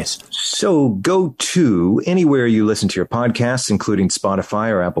Witch, Chris? So go to anywhere you listen to your podcasts, including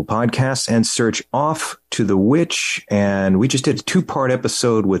Spotify or Apple Podcasts, and search Off to the Witch. And we just did a 2-part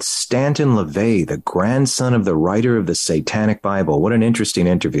episode with Stanton LaVey, the grandson of the writer of the Satanic Bible. What an interesting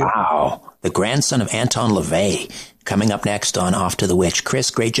interview. Wow. The grandson of Anton LaVey. Coming up next on Off to the Witch.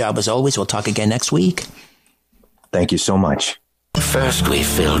 Chris, great job as always. We'll talk again next week. Thank you so much. First we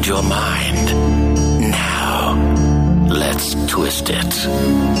filled your mind. Now, let's twist it.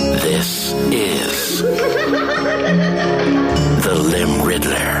 This is the Limb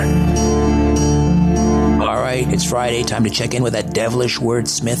Riddler. All right, it's Friday. Time to check in with that devilish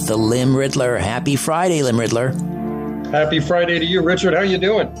wordsmith, the Limb Riddler. Happy Friday, Limb Riddler. Happy Friday to you, Richard. How you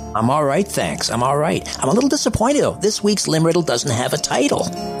doing? I'm all right, thanks. I'm all right. I'm a little disappointed, though. This week's Limb Riddle doesn't have a title.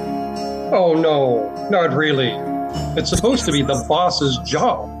 Oh, no, not really. It's supposed to be the boss's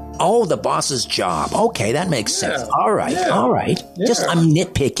job. Oh, the boss's job. Okay, that makes sense. All right. Yeah. Just, I'm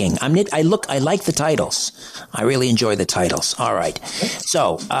nitpicking. I like the titles. I really enjoy the titles. All right.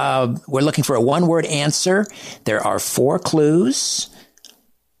 So, we're looking for a one-word answer. There are 4 clues.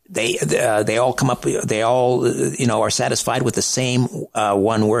 They all come up. They all, are satisfied with the same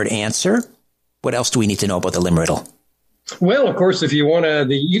one-word answer. What else do we need to know about the Limb Riddle? Well, of course, if you want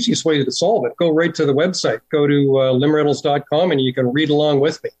the easiest way to solve it, go right to the website. Go to limriddles.com and you can read along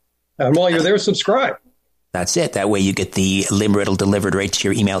with me. And while you're there, subscribe. That's it. That way you get the Limb Riddle delivered right to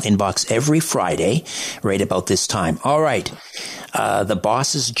your email inbox every Friday, right about this time. All right. The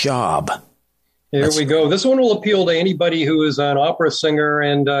boss's job. Here we go. This one will appeal to anybody who is an opera singer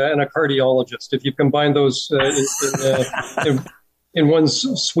and a cardiologist. If you combine those in one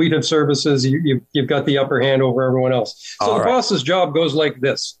suite of services, you've got the upper hand over everyone else. So the boss's job goes like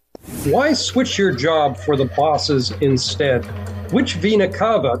this. Why switch your job for the bosses instead? Which vena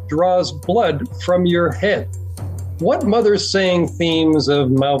cava draws blood from your head? What mother sang themes of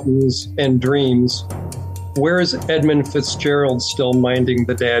mountains and dreams? Where's Edmund Fitzgerald still minding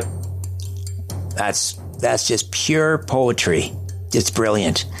the dead? That's just pure poetry. It's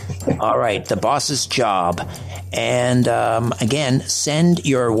brilliant. All right, the boss's job. And again, send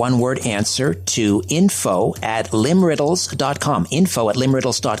your one-word answer to info@limriddles.com.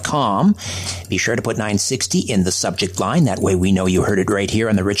 Info@limriddles.com. Be sure to put 960 in the subject line. That way we know you heard it right here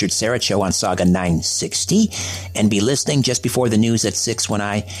on the Richard Syrett Show on Saga 960. And be listening just before the news at 6 when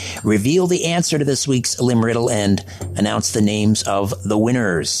I reveal the answer to this week's Limb Riddle and announce the names of the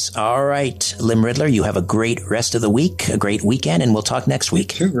winners. All right, Limb Riddler, you have a great rest of the week, a great weekend, and we'll talk next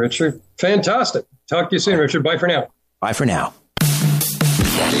week. You too, Richard. Fantastic. Talk to you soon, Richard. Bye for now. Bye for now.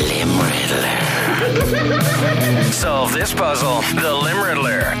 The Limb Riddler. Solve this puzzle, the Limb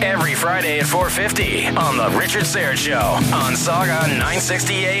Riddler, every Friday at 4:50 on the Richard Syrett Show on Saga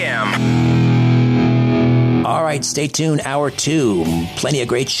 960 AM. All right, stay tuned. Hour 2. Plenty of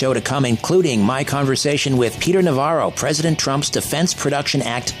great show to come, including my conversation with Peter Navarro, President Trump's Defense Production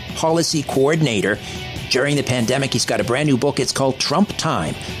Act Policy Coordinator. During the pandemic, he's got a brand new book. It's called Trump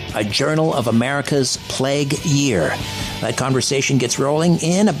Time, a journal of America's plague year. That conversation gets rolling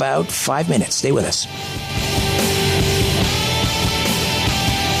in about 5 minutes. Stay with us.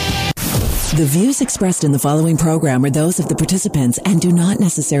 The views expressed in the following program are those of the participants and do not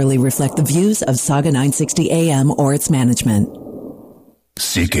necessarily reflect the views of Saga 960 AM or its management.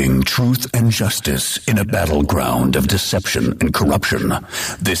 Seeking truth and justice in a battleground of deception and corruption.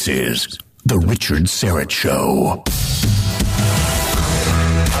 This is The Richard Syrett Show.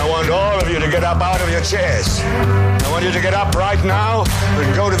 I want all of you to get up out of your chairs. I want you to get up right now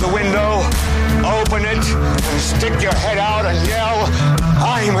and go to the window, open it, and stick your head out and yell,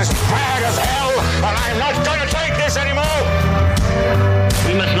 I'm as mad as hell, and I'm not going to take this anymore.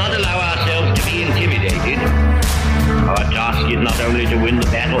 We must not allow ourselves to be intimidated. Our task is not only to win the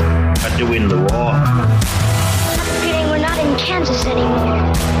battle, but to win the war. I'm feeling we're not in Kansas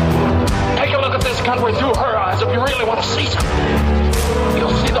anymore. Take a look at this country through her eyes if you really want to see something.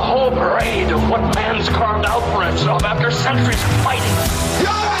 You'll see the the whole parade of what man's carved out for himself after centuries of fighting.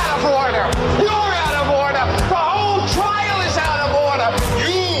 You're out of order! You're out of order! The whole trial is out of order!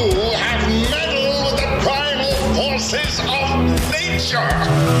 You have meddled with the primal forces of nature!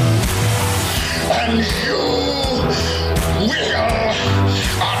 And you will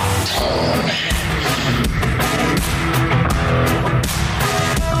atone.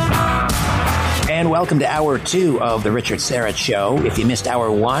 And welcome to Hour 2 of the Richard Syrett Show. If you missed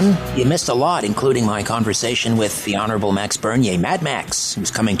Hour 1, you missed a lot, including my conversation with the Honorable Max Bernier, Mad Max,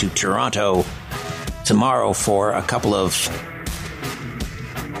 who's coming to Toronto tomorrow for a couple of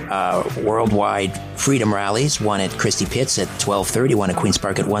worldwide freedom rallies, one at Christie Pitts at 12:30, one at Queen's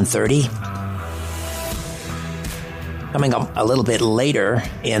Park at 1:30. Coming up a little bit later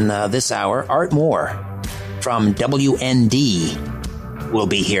in this hour, Art Moore from WND will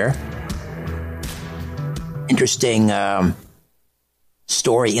be here. Interesting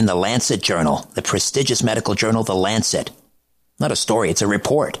story in the Lancet Journal, the prestigious medical journal, The Lancet. Not a story, it's a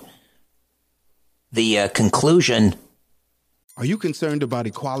report. The conclusion. Are you concerned about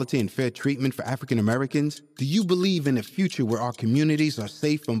equality and fair treatment for African Americans? Do you believe in a future where our communities are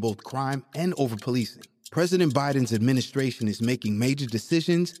safe from both crime and over-policing? President Biden's administration is making major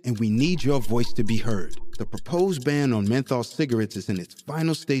decisions, and we need your voice to be heard. The proposed ban on menthol cigarettes is in its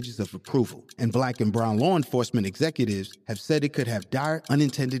final stages of approval, and Black and brown law enforcement executives have said it could have dire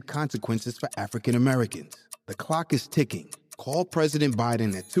unintended consequences for African Americans. The clock is ticking. Call President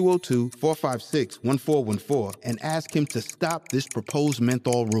Biden at 202-456-1414 and ask him to stop this proposed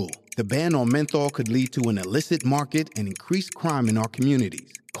menthol rule. The ban on menthol could lead to an illicit market and increased crime in our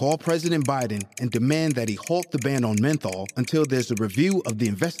communities. Call President Biden and demand that he halt the ban on menthol until there's a review of the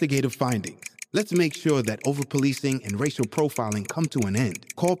investigative findings. Let's make sure that over-policing and racial profiling come to an end.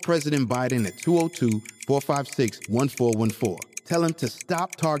 Call President Biden at 202-456-1414. Tell him to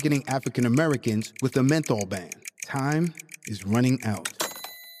stop targeting African Americans with a menthol ban. Time is running out.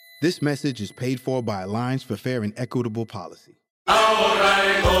 This message is paid for by Alliance for Fair and Equitable Policy.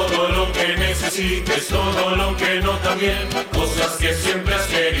 Ahorra en todo lo que necesites, todo lo que no también, cosas que siempre has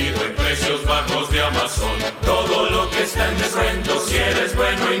querido en precios bajos de Amazon. Todo lo que está en descuento, si eres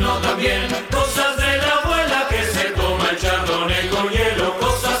bueno y no también, cosas de la abuela que se toma el chardonnay con hielo,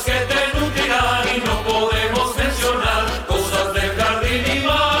 cosas que te nutrirán y no podemos mencionar, cosas del jardín y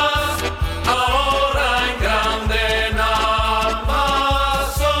más. Ahorra en grande en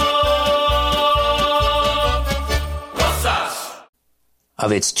Amazon. Cosas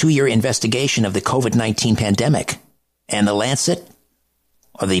Of its 2-year investigation of the COVID-19 pandemic. And the Lancet,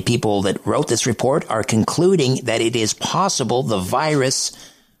 or the people that wrote this report, are concluding that it is possible the virus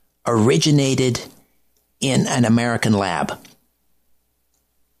originated in an American lab.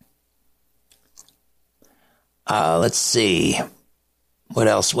 Let's see. What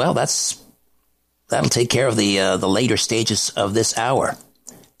else? Well, that'll take care of the later stages of this hour.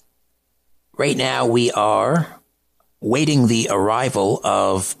 Right now, we are waiting the arrival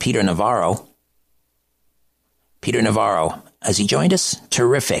of Peter Navarro. Peter Navarro, has he joined us?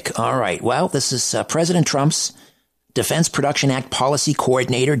 Terrific. All right. Well, this is President Trump's Defense Production Act policy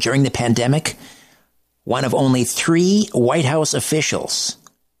coordinator during the pandemic, one of only 3 White House officials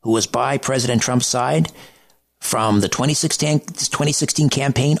who was by President Trump's side from the 2016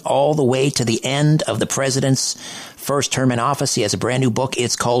 campaign all the way to the end of the president's first term in office. He has a brand new book.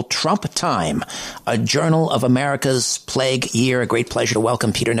 It's called Trump Time, a journal of America's plague year. A great pleasure to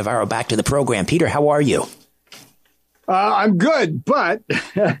welcome Peter Navarro back to the program. Peter, how are you? I'm good, but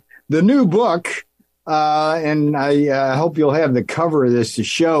the new book, and I hope you'll have the cover of this to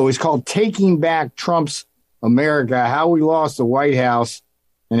show, is called Taking Back Trump's America, How We Lost the White House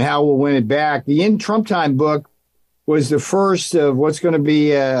and How We'll Win It Back. The In Trump Time book was the first of what's going to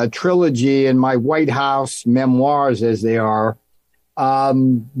be a trilogy in my White House memoirs, as they are.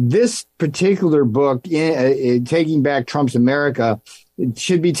 This particular book, Taking Back Trump's America, it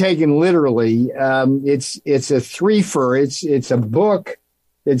should be taken literally. It's a threefer. It's a book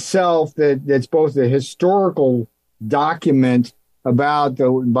itself that's both a historical document about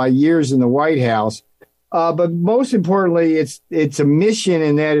my years in the White House, but most importantly, it's a mission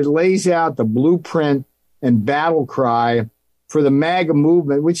in that it lays out the blueprint and battle cry for the MAGA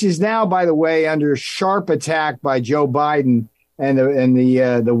movement, which is now, by the way, under sharp attack by Joe Biden and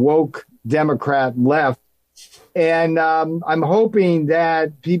the woke Democrat left. And I'm hoping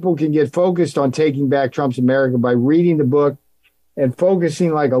that people can get focused on Taking Back Trump's America by reading the book and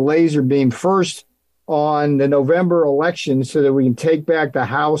focusing like a laser beam first on the November election so that we can take back the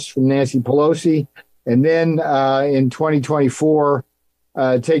House from Nancy Pelosi, and then in 2024,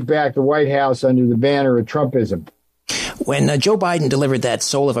 take back the White House under the banner of Trumpism. when Joe Biden delivered that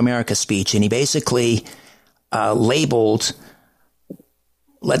Soul of America speech, and he basically labeled,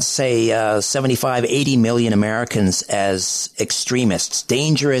 let's say, 75, 80 million Americans as extremists,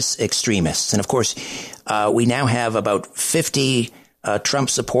 dangerous extremists. And of course, we now have about 50 Trump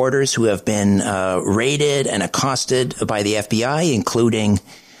supporters who have been raided and accosted by the FBI, including,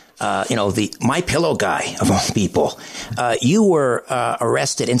 the My Pillow guy of all people. You were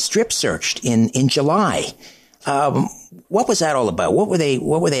arrested and strip searched in July. What was that all about? What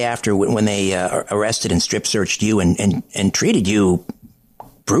were they after when they arrested and strip searched you and treated you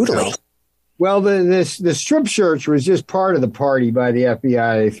brutally? Well, the strip search was just part of the party by the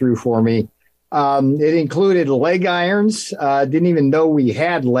FBI they threw for me. It included leg irons. Didn't even know we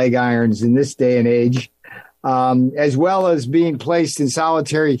had leg irons in this day and age, as well as being placed in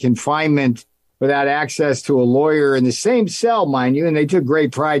solitary confinement without access to a lawyer in the same cell, mind you. And they took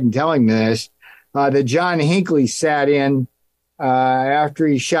great pride in telling me this, that John Hinckley sat in after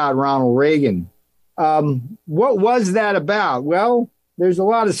he shot Ronald Reagan. What was that about? Well, there's a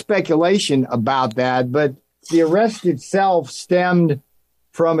lot of speculation about that, but the arrest itself stemmed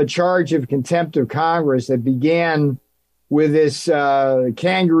from a charge of contempt of Congress that began with this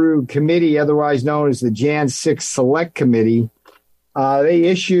kangaroo committee, otherwise known as the Jan 6 Select Committee. They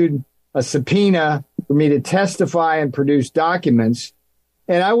issued a subpoena for me to testify and produce documents.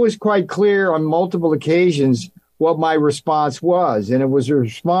 And I was quite clear on multiple occasions what my response was. And it was a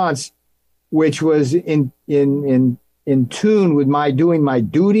response which was in tune with my doing my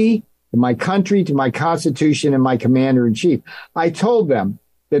duty to my country, to my Constitution, and my commander-in-chief. I told them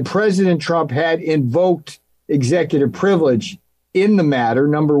that President Trump had invoked executive privilege in the matter,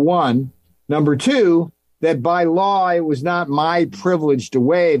 number one. Number two, that by law, it was not my privilege to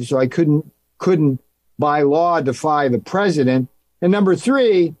waive, so I couldn't by law defy the president. And number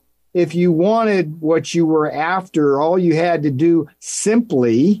three, if you wanted what you were after, all you had to do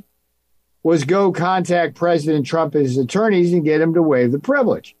simply was go contact President Trump and his attorneys and get him to waive the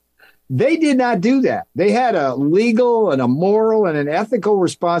privilege. They did not do that. They had a legal and a moral and an ethical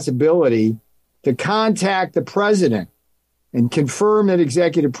responsibility to contact the president and confirm that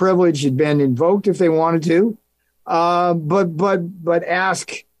executive privilege had been invoked if they wanted to, but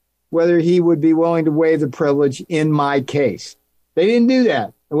ask whether he would be willing to waive the privilege in my case. They didn't do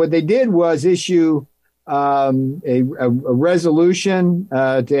that. And what they did was issue a resolution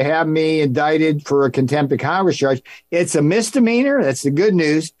to have me indicted for a contempt of Congress charge. It's a misdemeanor. That's the good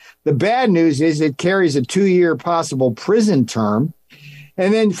news. The bad news is it carries a 2-year possible prison term.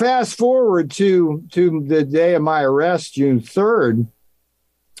 And then fast forward to the day of my arrest, June 3rd.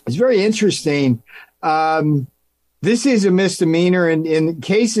 It's very interesting. This is a misdemeanor. And in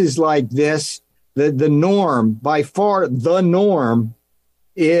cases like this, the norm, by far the norm,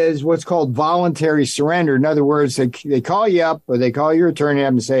 is what's called voluntary surrender. In other words, they call you up or they call your attorney up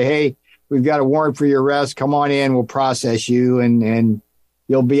and say, hey, we've got a warrant for your arrest. Come on in. We'll process you and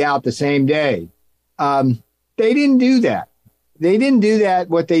you'll be out the same day. They didn't do that. They didn't do that.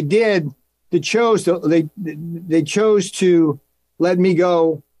 What they did, they chose to let me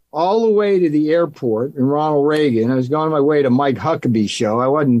go all the way to the airport in Ronald Reagan. I was going on my way to Mike Huckabee's show. I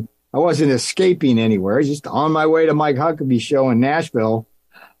wasn't escaping anywhere. Just on my way to Mike Huckabee's show in Nashville.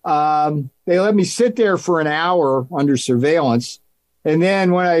 They let me sit there for an hour under surveillance. And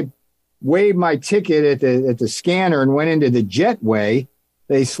then when I waived my ticket at the scanner and went into the jetway,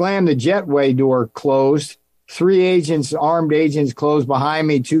 they slammed the jetway door closed. 3 armed agents closed behind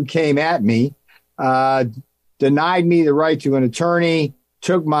me. 2 came at me, denied me the right to an attorney,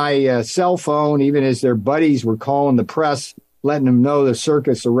 took my cell phone, even as their buddies were calling the press, letting them know the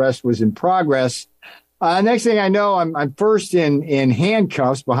circus arrest was in progress. Next thing I know, I'm first in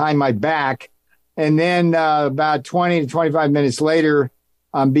handcuffs behind my back. And then about 20 to 25 minutes later,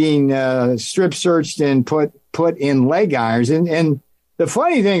 I'm being strip searched and put in leg irons. And the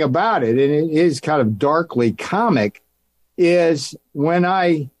funny thing about it, and it is kind of darkly comic, is when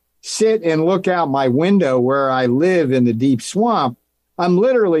I sit and look out my window where I live in the deep swamp, I'm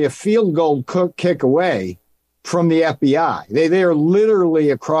literally a field goal kick away from the FBI. They are literally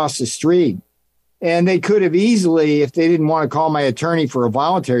across the street. And they could have easily, if they didn't want to call my attorney for a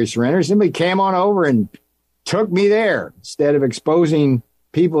voluntary surrender, simply came on over and took me there instead of exposing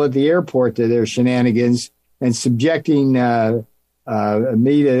people at the airport to their shenanigans and subjecting me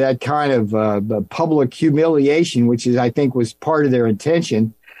to that kind of public humiliation, which is, I think, was part of their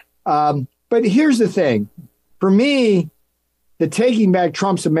intention. But here's the thing. For me, the Taking Back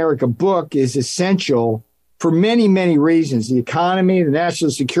Trump's America book is essential for many, many reasons. The economy, the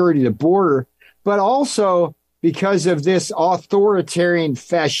national security, the border, but also because of this authoritarian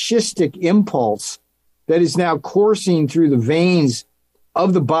fascistic impulse that is now coursing through the veins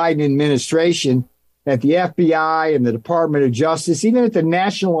of the Biden administration at the FBI and the Department of Justice, even at the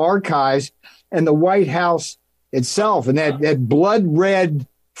National Archives and the White House itself. And that blood red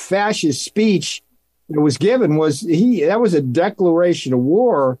fascist speech that was given that was a declaration of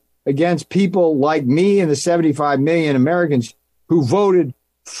war against people like me and the 75 million Americans who voted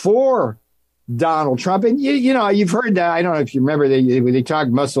for Donald Trump. And, you've heard that. I don't know if you remember, they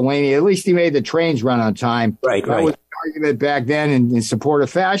talked Mussolini. At least he made the trains run on time. Right. That was the argument back then in support of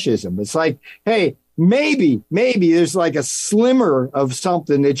fascism. It's like, hey, maybe there's like a slimmer of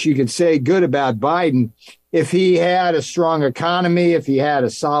something that you could say good about Biden if he had a strong economy, if he had a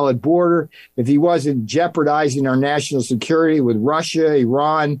solid border, if he wasn't jeopardizing our national security with Russia,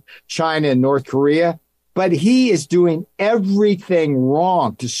 Iran, China, and North Korea. But he is doing everything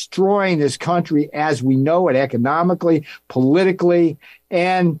wrong, destroying this country as we know it economically, politically.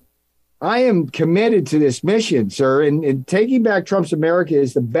 And I am committed to this mission, sir. And taking back Trump's America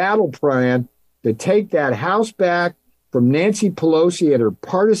is the battle plan to take that House back from Nancy Pelosi and her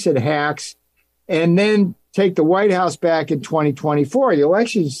partisan hacks, and then take the White House back in 2024. The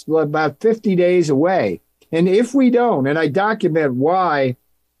election's about 50 days away. And if we don't, and I document why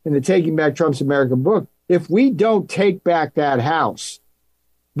in the Taking Back Trump's America book, if we don't take back that House,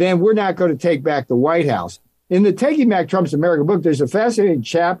 then we're not going to take back the White House. In the Taking Back Trump's America book, there's a fascinating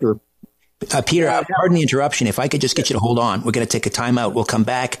chapter. Peter, pardon the interruption. If I could just get you to hold on. We're going to take a time out. We'll come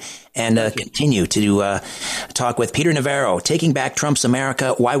back and continue to talk with Peter Navarro, Taking Back Trump's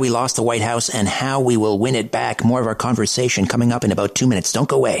America, Why We Lost the White House, and How We Will Win It Back. More of our conversation coming up in about 2 minutes. Don't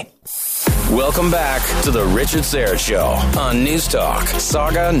go away. Welcome back to the Richard Syrett Show on News Talk,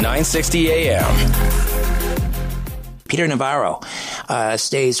 Saga 960 AM. Peter Navarro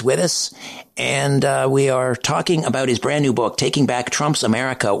stays with us, and we are talking about his brand new book, Taking Back Trump's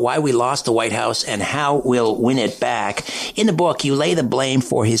America, Why We Lost the White House and How We'll Win It Back. In the book, you lay the blame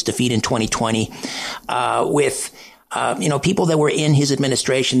for his defeat in 2020 with people that were in his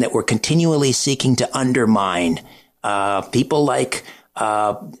administration that were continually seeking to undermine people like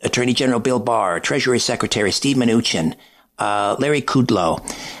Attorney General Bill Barr, Treasury Secretary Steve Mnuchin, Larry Kudlow.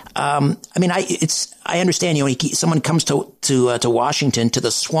 I understand, someone comes to Washington, to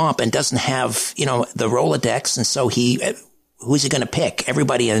the swamp, and doesn't have, the Rolodex. And so who's he going to pick?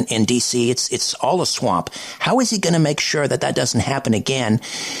 Everybody in DC, it's all a swamp. How is he going to make sure that doesn't happen again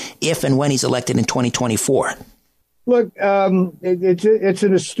if and when he's elected in 2024? Look, it's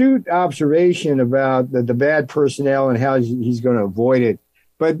an astute observation about the bad personnel and how he's going to avoid it.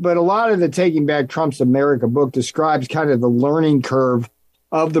 But a lot of the Taking Back Trump's America book describes kind of the learning curve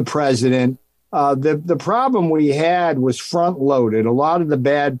of the president. The problem we had was front loaded. A lot of the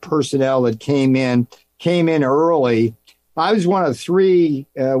bad personnel that came in early. I was one of three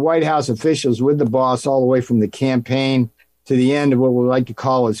White House officials with the boss all the way from the campaign to the end of what we like to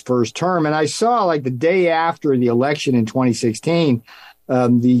call his first term. And I saw, like, the day after the election in 2016,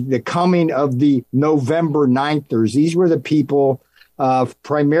 the coming of the November 9thers. These were the people,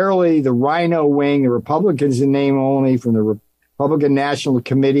 primarily the Rhino wing, the Republicans in name only, from the Republican National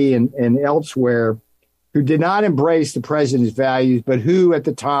Committee and elsewhere, who did not embrace the president's values, but who at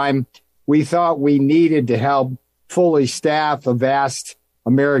the time we thought we needed to help fully staff a vast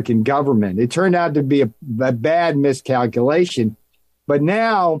American government. It turned out to be a bad miscalculation. But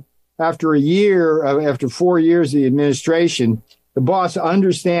now, after 4 years of the administration, the boss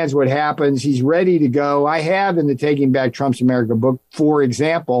understands what happens. He's ready to go. I have in the Taking Back Trump's America book, for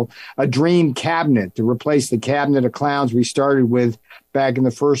example, a dream cabinet to replace the cabinet of clowns we started with back in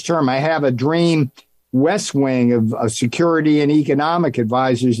the first term. I have a dream West Wing of security and economic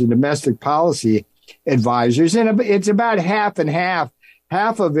advisors and domestic policy advisors. And it's about half and half.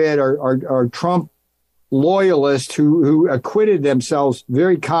 Half of it are Trump loyalists who acquitted themselves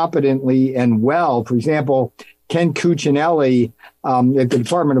very competently and well. For example, Ken Cuccinelli at the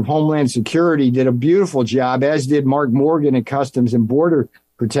Department of Homeland Security did a beautiful job, as did Mark Morgan at Customs and Border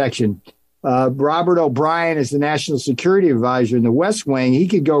Protection. Robert O'Brien is the National Security Advisor in the West Wing. He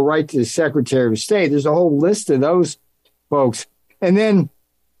could go right to the Secretary of State. There's a whole list of those folks. And then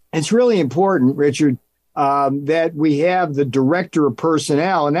it's really important, Richard, that we have the Director of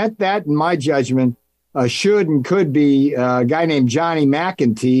Personnel. And that in my judgment, should and could be a guy named Johnny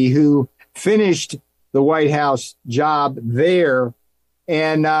McEntee, who finished the White House job there,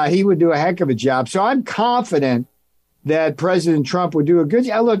 and he would do a heck of a job. So I'm confident that President Trump would do a good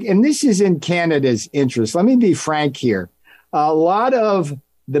job. Look, and this is in Canada's interest. Let me be frank here. A lot of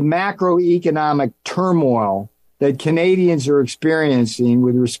the macroeconomic turmoil that Canadians are experiencing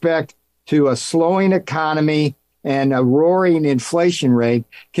with respect to a slowing economy and a roaring inflation rate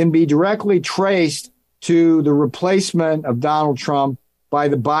can be directly traced to the replacement of Donald Trump by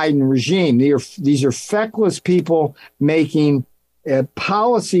the Biden regime. These are feckless people making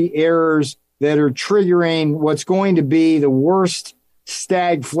policy errors that are triggering what's going to be the worst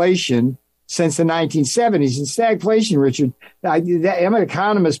stagflation since the 1970s. And stagflation, Richard, I'm an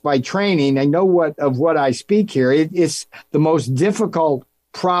economist by training. I know what I speak here. It's the most difficult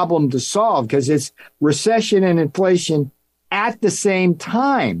problem to solve because it's recession and inflation at the same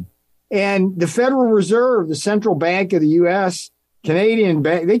time. And the Federal Reserve, the central bank of the U.S., Canadian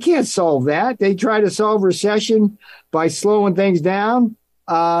bank, they can't solve that. They try to solve recession by slowing things down.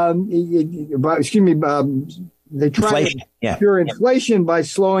 They try to cure inflation by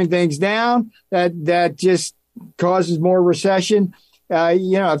slowing things down. That just causes more recession.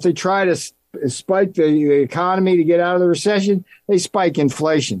 If they try to spike the economy to get out of the recession, they spike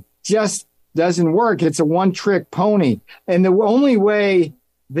inflation. Just doesn't work. It's a one-trick pony. And the only way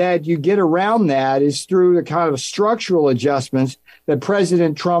that you get around that is through the kind of structural adjustments that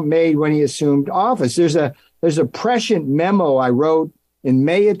President Trump made when he assumed office. There's a prescient memo I wrote in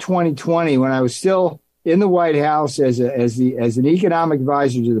May of 2020 when I was still in the White House as an economic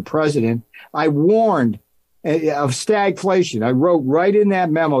advisor to the president. I warned of stagflation. I wrote right in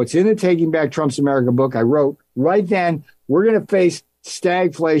that memo. It's in the Taking Back Trump's America book. I wrote right then, we're going to face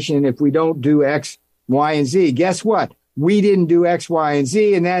stagflation if we don't do X, Y, and Z. Guess what? We didn't do X, Y, and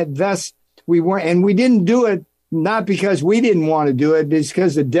Z, and thus we weren't. And we didn't do it not because we didn't want to do it, it's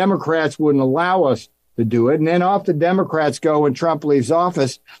because the Democrats wouldn't allow us to do it. And then off the Democrats go when Trump leaves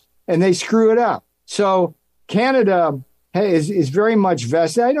office, and they screw it up. So Canada is very much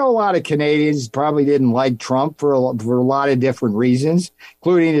vested. I know a lot of Canadians probably didn't like Trump for a lot of different reasons,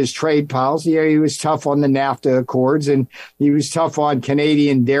 including his trade policy. He was tough on the NAFTA Accords, and he was tough on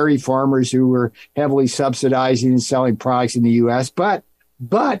Canadian dairy farmers who were heavily subsidizing and selling products in the U.S. But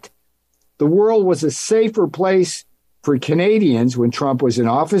the world was a safer place for Canadians when Trump was in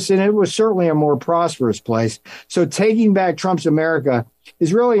office, and it was certainly a more prosperous place. So Taking Back Trump's America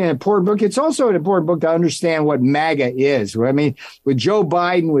is really an important book. It's also an important book to understand what MAGA is. I mean, with Joe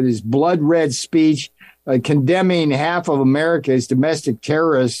Biden, with his blood red speech, condemning half of America as domestic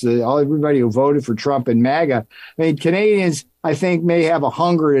terrorists, everybody who voted for Trump and MAGA. I mean, Canadians, I think, may have a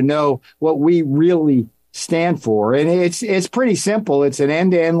hunger to know what we really stand for. And it's pretty simple. It's an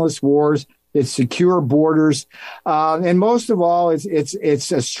end to endless wars. It's secure borders. And most of all, it's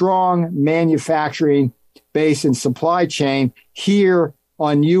a strong manufacturing base and supply chain here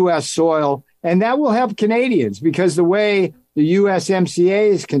on U.S. soil. And that will help Canadians because the way the USMCA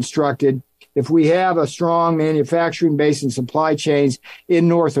is constructed, if we have a strong manufacturing base and supply chains in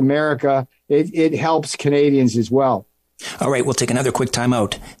North America, it helps Canadians as well. All right, we'll take another quick time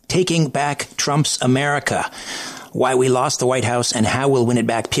out. Taking Back Trump's America. Why we lost the White House and how we'll win it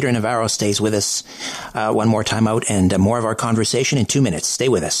back. Peter Navarro stays with us. One more time out and more of our conversation in 2 minutes. Stay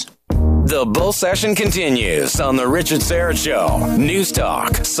with us. The Bull Session continues on The Richard Syrett Show. News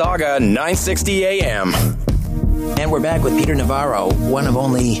Talk, Saga 960 AM. And we're back with Peter Navarro, one of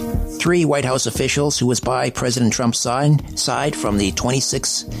only 3 White House officials who was by President Trump's side from the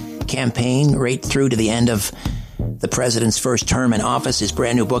 26 campaign right through to the end of the president's first term in office. His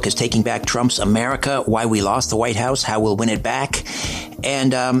brand new book is Taking Back Trump's America, Why We Lost the White House, How We'll Win It Back.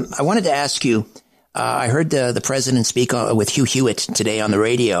 And I wanted to ask you, I heard the president speak with Hugh Hewitt today on the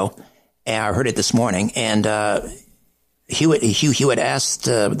radio. I heard it this morning. And Hugh Hewitt asked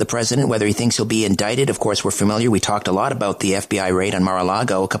the president whether he thinks he'll be indicted. Of course, we're familiar. We talked a lot about the FBI raid on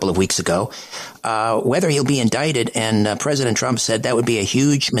Mar-a-Lago a couple of weeks ago. Whether he'll be indicted. And President Trump said that would be a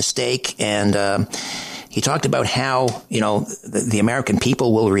huge mistake. And he talked about how, the American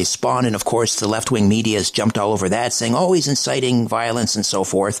people will respond. And, of course, the left-wing media has jumped all over that, saying, oh, he's inciting violence and so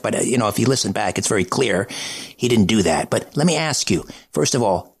forth. But, if you listen back, it's very clear he didn't do that. But let me ask you, first of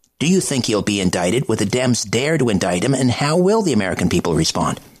all, do you think he'll be indicted? Would the Dems dare to indict him? And how will the American people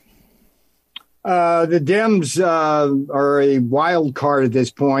respond? The Dems are a wild card at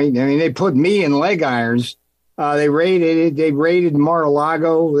this point. I mean, they put me in leg irons. They raided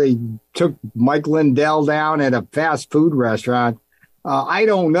Mar-a-Lago. They took Mike Lindell down at a fast food restaurant. I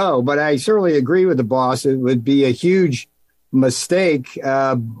don't know, but I certainly agree with the boss. It would be a huge mistake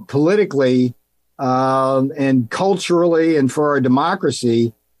politically and culturally and for our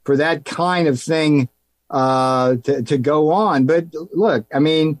democracy for that kind of thing to go on. But look, I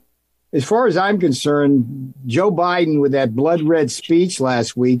mean, as far as I'm concerned, Joe Biden, with that blood red speech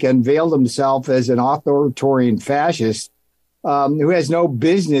last week, unveiled himself as an authoritarian fascist who has no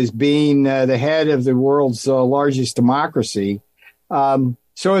business being the head of the world's largest democracy. So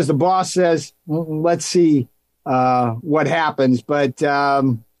as the boss says, let's see what happens. But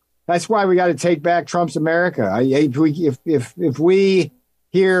That's why we got to take back Trump's America. If we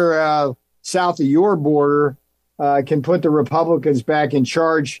here south of your border can put the Republicans back in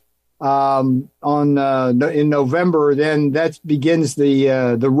charge in November, then that begins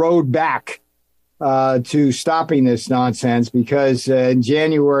the road back to stopping this nonsense, because in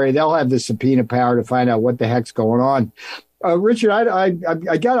January they'll have the subpoena power to find out what the heck's going on. Richard, I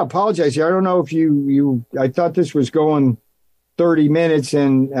got to apologize here. I don't know if I thought this was going 30 minutes,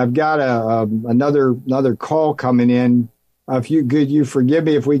 and I've got another call coming in. If you forgive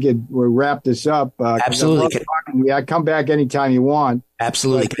me if we could wrap this up. Absolutely. I come back anytime you want.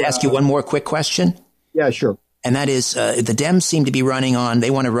 Absolutely. Can I ask you one more quick question? Yeah, sure. And that is, the Dems seem to be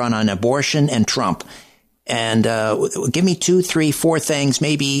they want to run on abortion and Trump. And give me 2, 3, 4 things,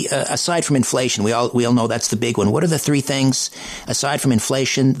 maybe aside from inflation. We all know that's the big one. What are the 3 things aside from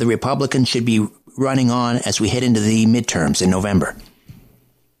inflation the Republicans should be running on as we head into the midterms in November?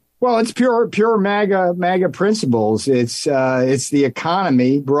 Well, it's pure MAGA principles. It's the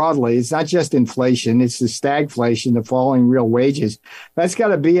economy broadly. It's not just inflation. It's the stagflation, the falling real wages. That's got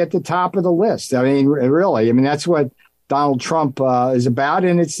to be at the top of the list. I mean, really. I mean, that's what Donald Trump is about,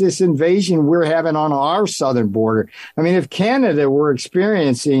 and it's this invasion we're having on our southern border. I mean, if Canada were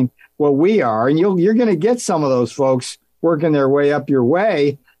experiencing what we are, and you're going to get some of those folks working their way up your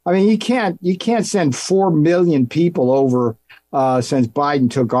way. I mean, you can't send 4 million people over since Biden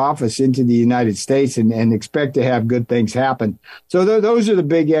took office into the United States and expect to have good things happen. So those are the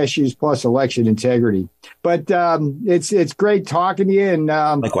big issues, plus election integrity. But it's great talking to you. And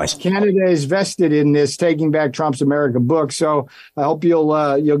likewise, Canada is vested in this Taking Back Trump's America book. So I hope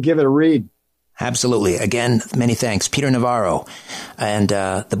you'll give it a read. Absolutely. Again, many thanks. Peter Navarro and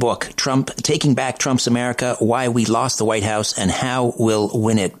the book, Taking Back Trump's America, Why We Lost the White House and How We'll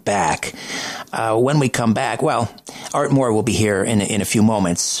Win It Back. When we come back, well, Art Moore will be here in a few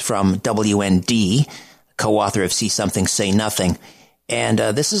moments from WND, co-author of See Something, Say Nothing. And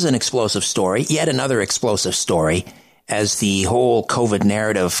this is an explosive story, yet another explosive story, as the whole COVID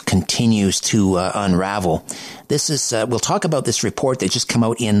narrative continues to unravel. This is we'll talk about this report that just came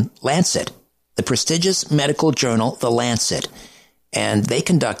out in Lancet, the prestigious medical journal, The Lancet. And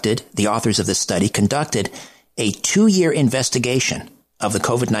the authors of this study conducted a 2-year investigation of the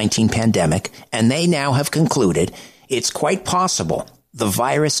COVID-19 pandemic, and they now have concluded it's quite possible the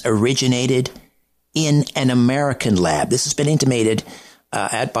virus originated in an American lab. This has been intimated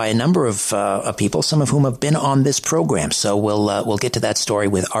by a number of people, some of whom have been on this program. So we'll get to that story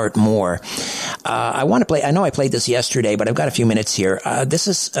with Art Moore. I know I played this yesterday, but I've got a few minutes here. This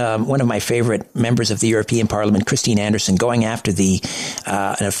is one of my favorite members of the European Parliament, Christine Anderson, going after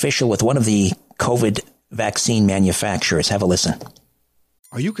an official with one of the COVID vaccine manufacturers. Have a listen.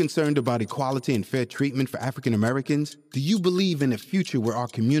 Are you concerned about equality and fair treatment for African Americans? Do you believe in a future where our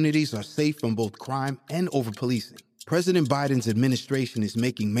communities are safe from both crime and over-policing? President Biden's administration is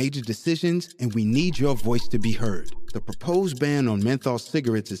making major decisions, and we need your voice to be heard. The proposed ban on menthol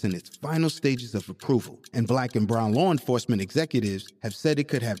cigarettes is in its final stages of approval, and Black and brown law enforcement executives have said it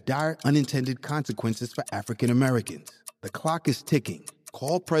could have dire unintended consequences for African Americans. The clock is ticking.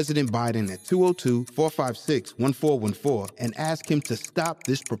 Call President Biden at 202-456-1414 and ask him to stop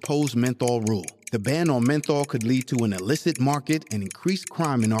this proposed menthol rule. The ban on menthol could lead to an illicit market and increased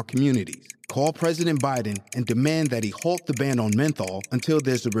crime in our communities. Call President Biden and demand that he halt the ban on menthol until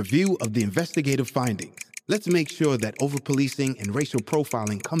there's a review of the investigative findings. Let's make sure that over-policing and racial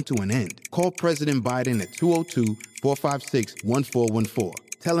profiling come to an end. Call President Biden at 202-456-1414.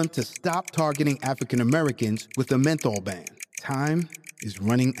 Tell him to stop targeting African Americans with a menthol ban. Time is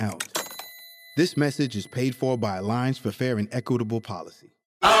running out. This message is paid for by Alliance for Fair and Equitable Policy.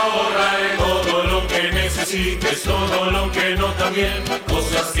 Ahorra en todo lo que necesites, todo lo que no también,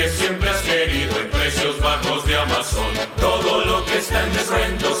 cosas que siempre has querido en precios bajos de Amazon. Todo lo que está en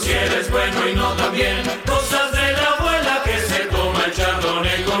descuento, si eres bueno y no también, cosas de la abuela que se toma el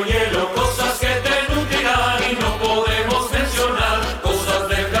chardonnay con hielo, cosas que te nutrirán y no podemos mencionar, cosas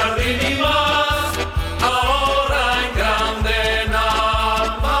del jardín y más. Ahorra en grande en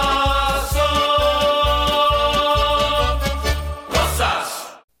Amazon. Cosas.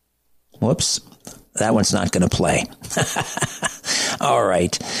 Whoops, that one's not going to play. All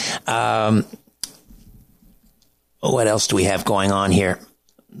right. What else do we have going on here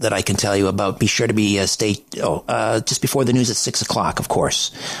that I can tell you about? Be sure to be just before the news at 6 o'clock, of course,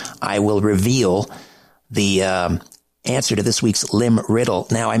 I will reveal the answer to this week's Lim Riddle.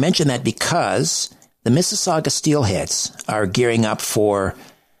 Now, I mention that because the Mississauga Steelheads are gearing up for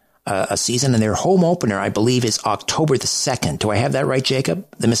a season, and their home opener, I believe, is October the 2nd. Do I have that right, Jacob?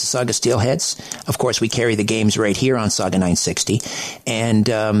 The Mississauga Steelheads. Of course, we carry the games right here on Saga 960.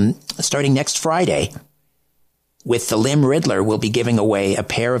 And starting next Friday, with the Lim Riddler, we'll be giving away a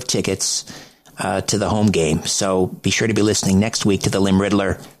pair of tickets to the home game. So be sure to be listening next week to the Lim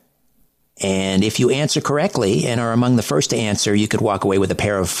Riddler. And if you answer correctly and are among the first to answer, you could walk away with a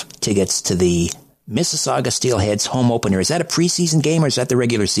pair of tickets to the Mississauga Steelheads home opener. Is that a preseason game or is that the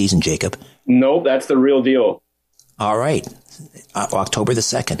regular season, Jacob? Nope, that's the real deal. All right. October the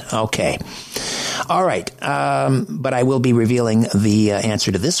 2nd. Okay. All right. But I will be revealing the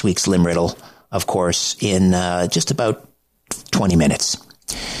answer to this week's Lim Riddle, of course, in just about 20 minutes.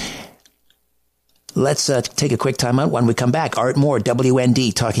 Let's take a quick time out. When we come back, Art Moore,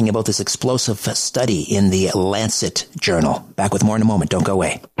 WND, talking about this explosive study in the Lancet Journal. Back with more in a moment. Don't go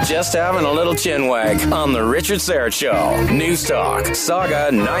away. Just having a little chin wag on The Richard Syrett Show. News Talk,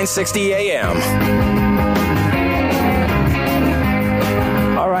 Saga 960 AM.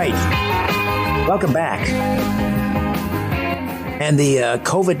 All right. Welcome back. And the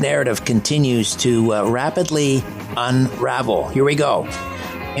COVID narrative continues to rapidly unravel. Here we go.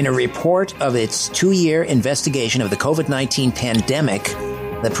 In a report of its 2-year investigation of the COVID-19 pandemic,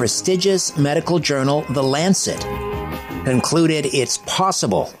 the prestigious medical journal The Lancet concluded it's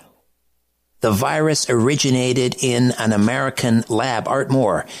possible the virus originated in an American lab. Art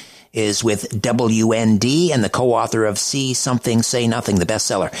Moore is with WND and the co-author of See Something, Say Nothing, the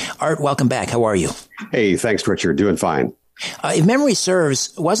bestseller. Art, welcome back. How are you? Hey, thanks, Richard. Doing fine. If memory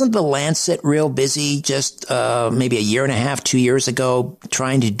serves, wasn't The Lancet real busy just maybe a year and a half, 2 years ago,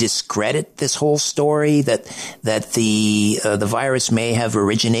 trying to discredit this whole story that the virus may have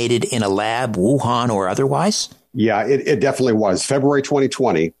originated in a lab, Wuhan or otherwise? Yeah, it definitely was. February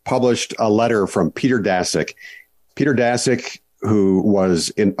 2020 published a letter from Peter Daszak. Peter Daszak, who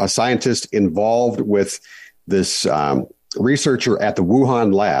was a scientist involved with this researcher at the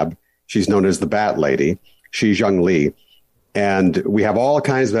Wuhan lab. She's known as the Bat Lady, Shi Zheng Li. And we have all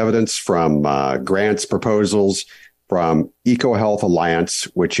kinds of evidence from grants, proposals, from EcoHealth Alliance,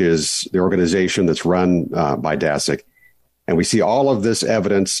 which is the organization that's run by Daszak. And we see all of this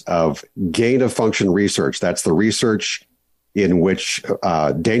evidence of gain of function research. That's the research in which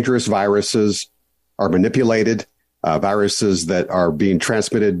dangerous viruses are manipulated, viruses that are being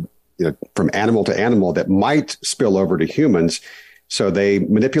transmitted from animal to animal that might spill over to humans. So they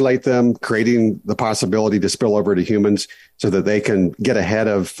manipulate them, creating the possibility to spill over to humans so that they can get ahead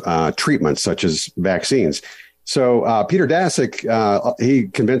of treatments such as vaccines. So Peter Daszak, he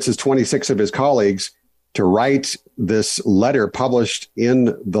convinces 26 of his colleagues to write this letter published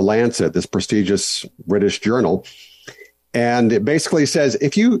in The Lancet, this prestigious British journal. And it basically says,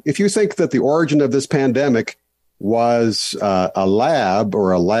 if you think that the origin of this pandemic was a lab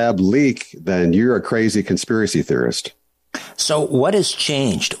or a lab leak, then you're a crazy conspiracy theorist. So what has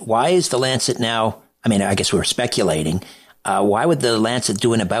changed? Why is The Lancet now, I mean, I guess we're speculating, why would The Lancet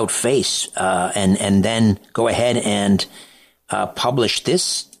do an about face and then go ahead and publish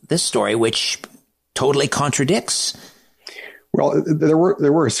this story, which totally contradicts? Well, there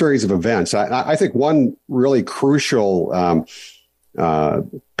were a series of events. I think one really crucial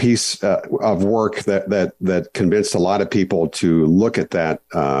piece of work that convinced a lot of people to look at that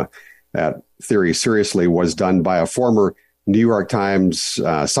theory seriously was done by a former New York Times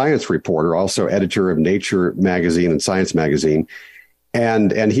science reporter, also editor of Nature magazine and Science magazine.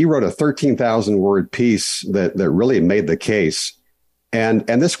 And he wrote a 13,000-word piece that really made the case. And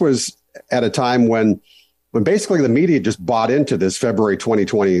this was at a time when basically the media just bought into this February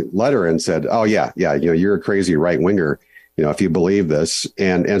 2020 letter and said, oh, yeah, you're a crazy right-winger, if you believe this.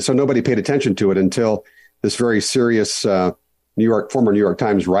 And so nobody paid attention to it until this very serious former New York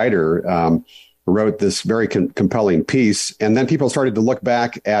Times writer wrote this very compelling piece. And then people started to look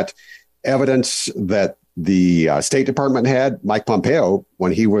back at evidence that the State Department had. Mike Pompeo,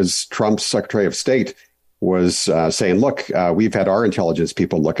 when he was Trump's Secretary of State, was saying, look, we've had our intelligence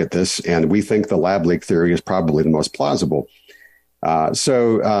people look at this, and we think the lab leak theory is probably the most plausible.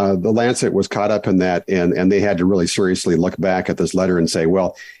 So the Lancet was caught up in that, and they had to really seriously look back at this letter and say,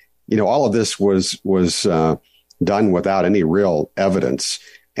 well, all of this was done without any real evidence.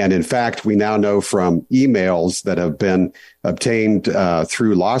 And in fact, we now know from emails that have been obtained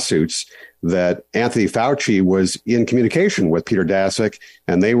through lawsuits that Anthony Fauci was in communication with Peter Daszak,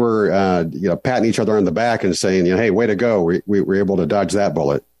 and they were, patting each other on the back and saying, hey, way to go. We were able to dodge that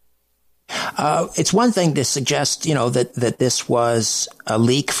bullet. It's one thing to suggest, that this was a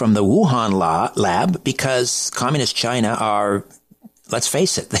leak from the Wuhan lab, because communist China are, let's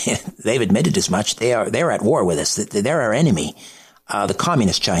face it, they've admitted as much. They're at war with us. They're our enemy. the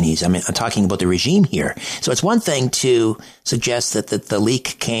communist Chinese. I mean, I'm talking about the regime here. So it's one thing to suggest that the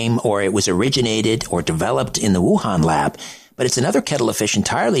leak came or it was originated or developed in the Wuhan lab, but it's another kettle of fish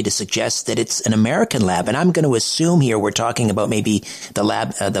entirely to suggest that it's an American lab. And I'm going to assume here we're talking about maybe the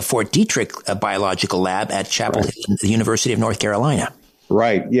lab, the Fort Detrick biological lab at Chapel Hill, the University of North Carolina.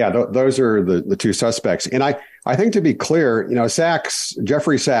 Right. Yeah, those are the two suspects. And I think, to be clear,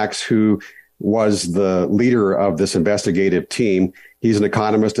 Jeffrey Sachs, who was the leader of this investigative team, he's an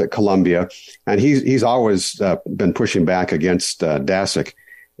economist at Columbia, and he's always been pushing back against Daszak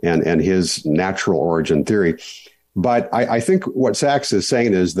and his natural origin theory. But I think what Sachs is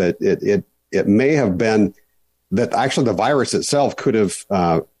saying is that it may have been that actually the virus itself could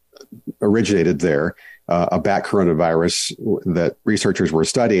have originated there, a bat coronavirus that researchers were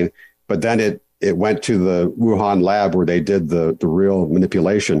studying, but then it went to the Wuhan lab where they did the real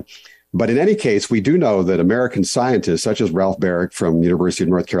manipulation. But in any case, we do know that American scientists, such as Ralph Barrick from the University of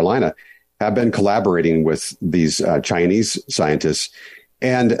North Carolina, have been collaborating with these Chinese scientists.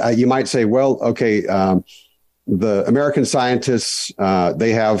 And you might say, well, okay, the American scientists,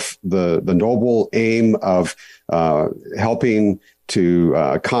 they have the noble aim of helping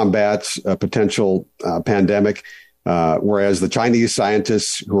to combat a potential pandemic, whereas the Chinese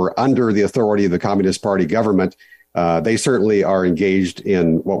scientists who are under the authority of the Communist Party government, they certainly are engaged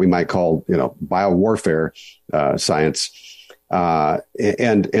in what we might call, biowarfare science.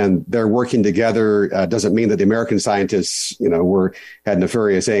 And they're working together. Doesn't mean that the American scientists, had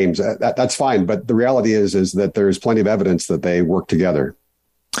nefarious aims. That's fine. But the reality is that there's plenty of evidence that they work together.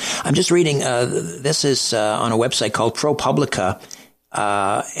 I'm just reading, this is on a website called ProPublica,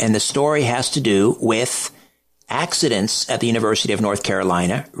 and the story has to do with accidents at the University of North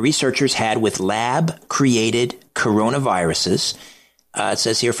Carolina. Researchers had with lab-created coronaviruses. It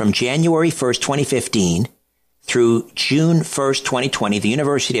says here from January 1st, 2015 through June 1st, 2020, the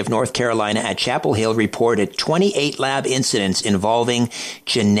University of North Carolina at Chapel Hill reported 28 lab incidents involving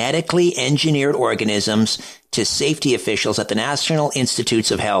genetically engineered organisms to safety officials at the National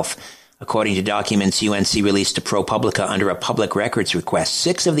Institutes of Health, according to documents UNC released to ProPublica under a public records request.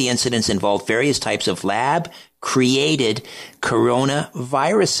 6 of the incidents involved various types of lab-created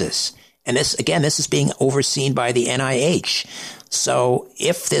coronaviruses. And this is being overseen by the NIH. So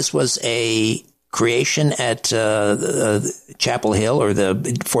if this was a creation at Chapel Hill or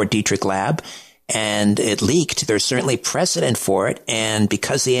the Fort Detrick lab, and it leaked, there's certainly precedent for it. And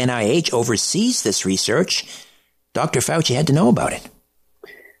because the NIH oversees this research, Dr. Fauci had to know about it.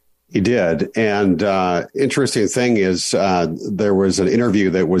 He did. And interesting thing is there was an interview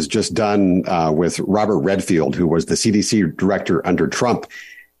that was just done with Robert Redfield, who was the CDC director under Trump.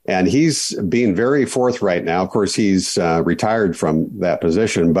 And he's being very forthright now. Of course, he's retired from that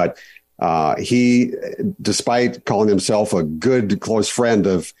position, but he, despite calling himself a good close friend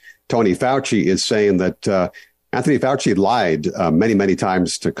of Tony Fauci, is saying that Anthony Fauci lied many, many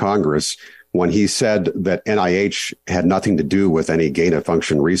times to Congress when he said that NIH had nothing to do with any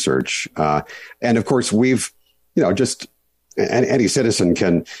gain-of-function research. And of course, we've, just any citizen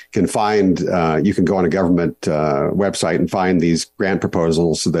can find, you can go on a government website and find these grant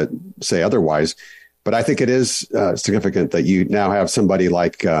proposals that say otherwise. But I think it is significant that you now have somebody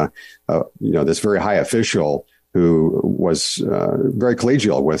like, this very high official who was very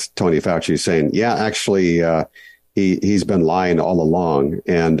collegial with Tony Fauci saying, yeah, actually, he's been lying all along.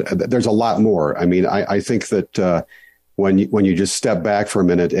 And there's a lot more. I mean, I think that when you just step back for a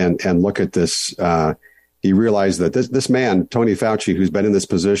minute and look at this, you realize that this man, Tony Fauci, who's been in this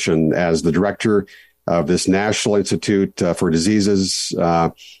position as the director of this National Institute for Diseases,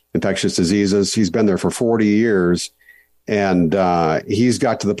 infectious diseases, he's been there for 40 years. And he's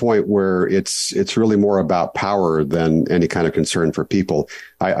got to the point where it's really more about power than any kind of concern for people.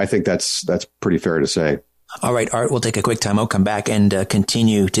 I think that's pretty fair to say. All right, Art, we'll take a quick time. We'll come back and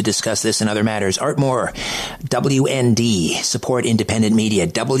continue to discuss this and other matters. Art Moore, WND, support independent media,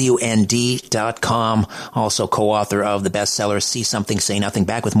 WND.com, also co-author of the bestseller, See Something, Say Nothing.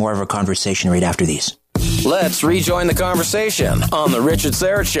 Back with more of our conversation right after these. Let's rejoin the conversation on The Richard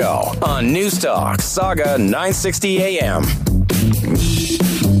Syrett Show on News Talk, Saga 960 AM.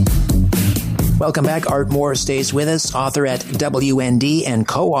 Welcome back. Art Moore stays with us, author at WND and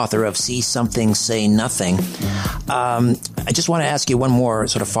co-author of See Something, Say Nothing. I just want to ask you one more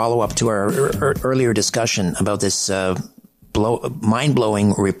sort of follow-up to our earlier discussion about this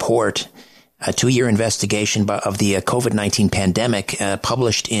mind-blowing report, a 2-year investigation of the COVID-19 pandemic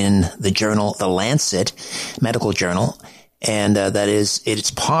published in the journal The Lancet medical journal. And that is,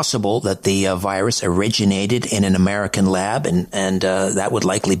 it's possible that the virus originated in an American lab, and that would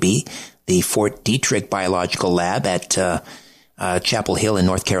likely be the Fort Detrick Biological Lab at Chapel Hill in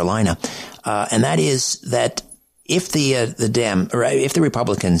North Carolina, and that is that if if the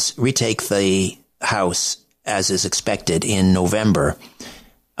Republicans retake the House as is expected in November,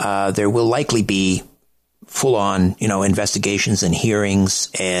 there will likely be full-on, investigations and hearings,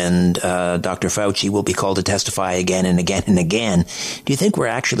 and Dr. Fauci will be called to testify again and again and again. Do you think we're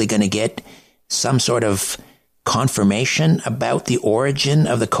actually going to get some sort of confirmation about the origin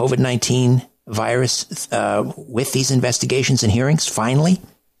of the COVID-19 virus with these investigations and hearings finally?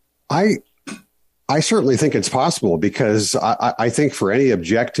 I certainly think it's possible, because I think for any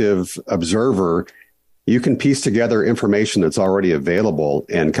objective observer, you can piece together information that's already available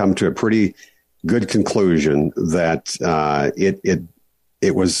and come to a pretty good conclusion that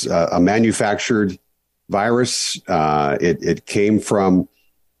it was a manufactured virus. It came from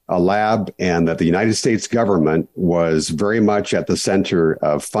a lab, and that the United States government was very much at the center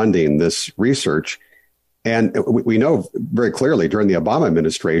of funding this research. And we know very clearly during the Obama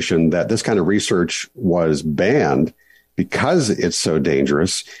administration that this kind of research was banned because it's so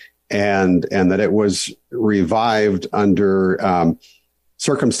dangerous, and that it was revived under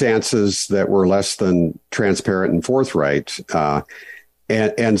circumstances that were less than transparent and forthright.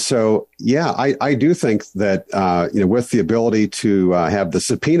 And so, yeah, I do think that, with the ability to have the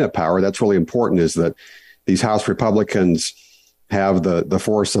subpoena power, that's really important, is that these House Republicans have the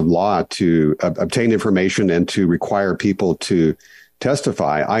force of law to obtain information and to require people to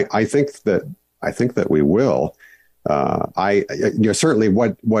testify. I think that we will. Certainly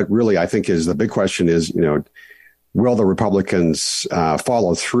what really I think is the big question is, will the Republicans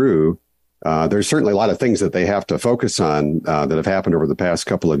follow through? There's certainly a lot of things that they have to focus on that have happened over the past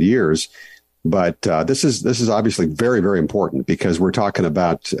couple of years. But this is obviously very, very important, because we're talking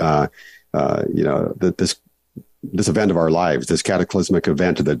about, this event of our lives, this cataclysmic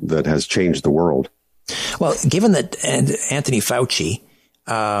event that has changed the world. Well, given that Anthony Fauci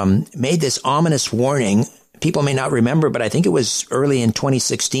made this ominous warning, people may not remember, but I think it was early in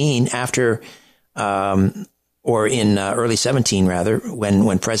 2016 after, or in early 17 rather,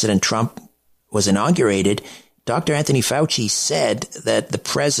 when President Trump was inaugurated, Dr. Anthony Fauci said that the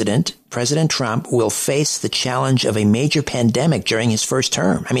President Trump, will face the challenge of a major pandemic during his first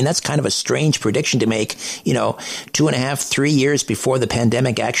term. I mean, that's kind of a strange prediction to make, 2.5, 3 years before the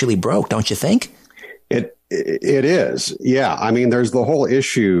pandemic actually broke, don't you think? It is. Yeah. I mean, there's the whole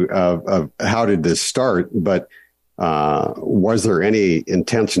issue of how did this start, but was there any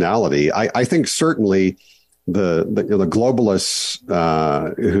intentionality? I think certainly the globalists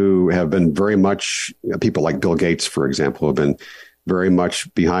who have been very much, people like Bill Gates, for example, have been very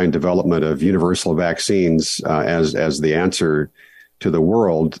much behind development of universal vaccines as the answer to the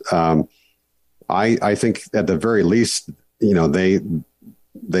world. I think at the very least,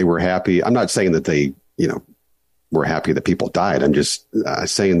 they were happy. I'm not saying that they, were happy that people died. I'm just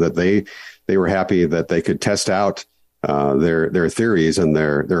saying that they were happy that they could test out their theories and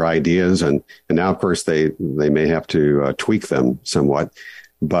their ideas, and now of course they may have to tweak them somewhat.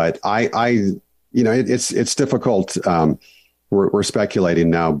 But it's difficult. We're speculating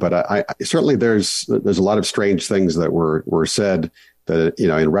now, but I certainly there's a lot of strange things that were said that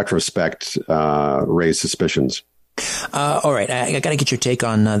in retrospect raise suspicions. All right, I got to get your take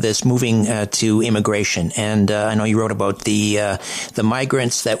on this, moving to immigration, and I know you wrote about the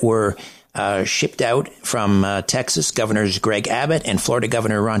migrants that were shipped out from Texas, Governors Greg Abbott and Florida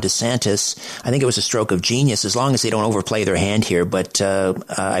Governor Ron DeSantis. I think it was a stroke of genius, as long as they don't overplay their hand here. But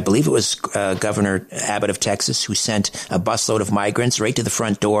I believe it was Governor Abbott of Texas who sent a busload of migrants right to the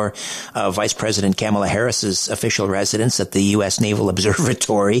front door of Vice President Kamala Harris's official residence at the U.S. Naval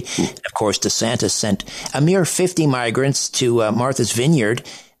Observatory. Of course, DeSantis sent a mere 50 migrants to Martha's Vineyard,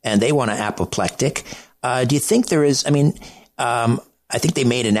 and they want an apoplectic. Do you think there is, I think they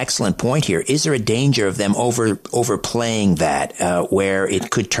made an excellent point here. Is there a danger of them overplaying that where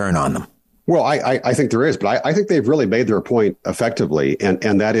it could turn on them? Well, I think there is, but I think they've really made their point effectively.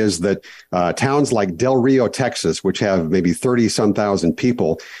 And that is that towns like Del Rio, Texas, which have maybe 30-some thousand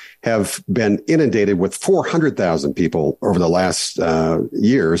people, have been inundated with 400,000 people over the last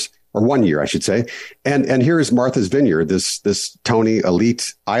years, or 1 year, I should say. And here's Martha's Vineyard, this Tony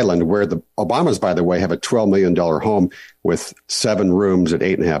elite island where the Obamas, by the way, have a $12 million home with 7 rooms and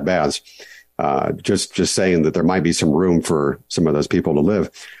 8.5 baths. Just saying that there might be some room for some of those people to live.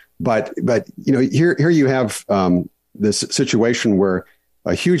 But here you have this situation where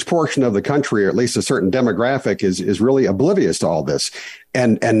a huge portion of the country, or at least a certain demographic, is really oblivious to all this.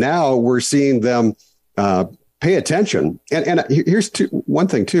 And now we're seeing them pay attention. And here's one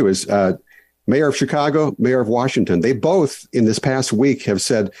thing, too, is Mayor of Chicago, Mayor of Washington, they both in this past week have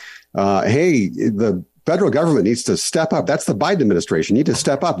said, hey, the federal government needs to step up. That's the Biden administration. You need to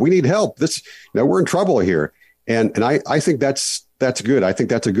step up. We need help. We're in trouble here. And I think that's good. I think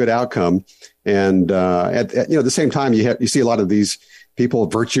that's a good outcome. And at the same time, you see a lot of these people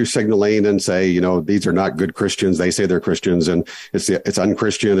virtue signaling and say, these are not good Christians. They say they're Christians, and it's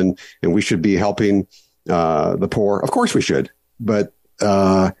unchristian, and we should be helping the poor. Of course we should. But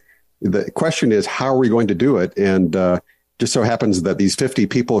the question is, how are we going to do it? And just so happens that these 50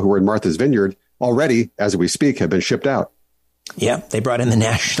 people who were in Martha's Vineyard already, as we speak, have been shipped out. Yeah, they brought in the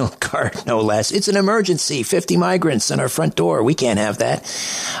National Guard, no less. It's an emergency. 50 migrants on our front door. We can't have that.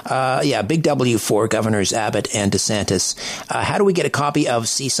 Big W for Governors Abbott and DeSantis. How do we get a copy of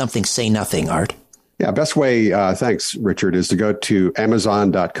See Something, Say Nothing, Art? Yeah, best way, thanks, Richard, is to go to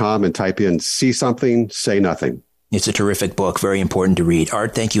Amazon.com and type in See Something, Say Nothing. It's a terrific book. Very important to read.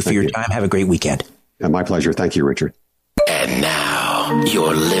 Art, thank you for your time. Have a great weekend. Yeah, my pleasure. Thank you, Richard. And now,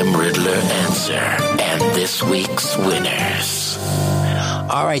 your Lim Riddler answer and this week's winners.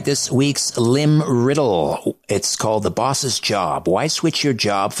 All right, this week's Lim Riddle. It's called The Boss's Job. Why switch your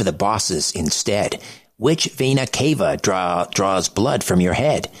job for the bosses instead? Which vena cava draws blood from your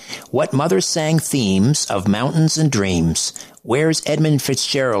head? What mother sang themes of mountains and dreams? Where's Edmund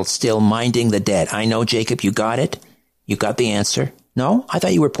Fitzgerald still minding the dead? I know, Jacob, you got it. You got the answer. No? I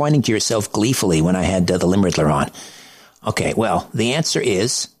thought you were pointing to yourself gleefully when I had the Lim Riddler on. Okay, well, the answer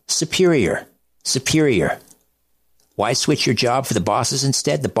is superior. Superior. Why switch your job for the boss's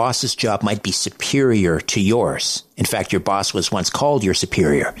instead? The boss's job might be superior to yours. In fact, your boss was once called your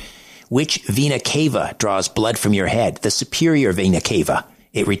superior. Which vena cava draws blood from your head? The superior vena cava.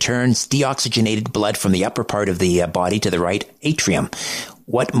 It returns deoxygenated blood from the upper part of the body to the right atrium.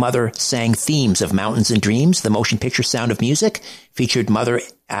 What mother sang themes of mountains and dreams? The motion picture Sound of Music featured Mother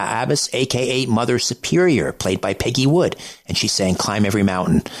Abbess, a.k.a. Mother Superior, played by Peggy Wood, and she sang Climb Every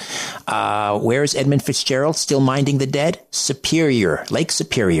Mountain. Where's Edmund Fitzgerald still minding the dead? Superior, Lake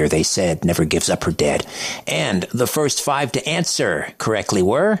Superior, they said, never gives up her dead. And the first 5 to answer correctly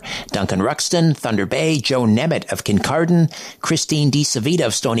were Duncan Ruxton, Thunder Bay, Joe Nemeth of Kincardine, Christine D. Savita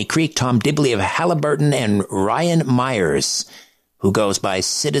of Stony Creek, Tom Dibley of Halliburton, and Ryan Myers, who goes by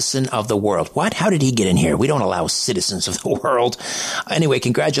Citizen of the World. What? How did he get in here? We don't allow citizens of the world. Anyway,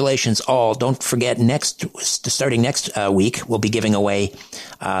 congratulations all. Don't forget, starting next week, we'll be giving away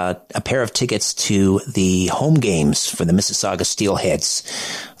a pair of tickets to the home games for the Mississauga Steelheads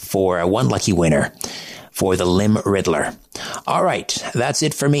for one lucky winner for the Lim Riddler. All right, that's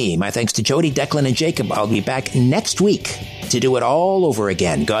it for me. My thanks to Jody, Declan, and Jacob. I'll be back next week to do it all over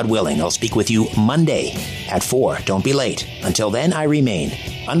again, God willing. I'll speak with you Monday at 4. Don't be late. Until then, I remain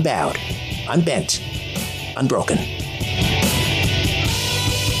unbowed, unbent, unbroken.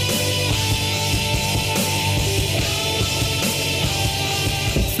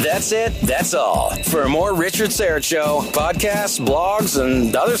 That's it. That's all. For more Richard Syrett Show, podcasts, blogs,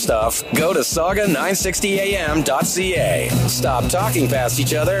 and other stuff, go to saga960am.ca. Stop talking past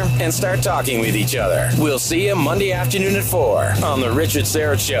each other and start talking with each other. We'll see you Monday afternoon at 4 on The Richard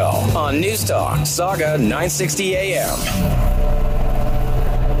Syrett Show on News Talk, Saga 960 AM.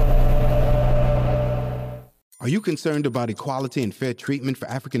 Are you concerned about equality and fair treatment for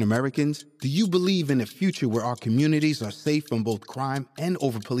African Americans? Do you believe in a future where our communities are safe from both crime and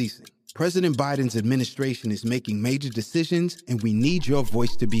over-policing? President Biden's administration is making major decisions, and we need your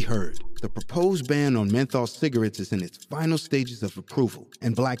voice to be heard. The proposed ban on menthol cigarettes is in its final stages of approval,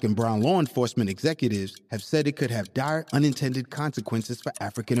 and Black and brown law enforcement executives have said it could have dire unintended consequences for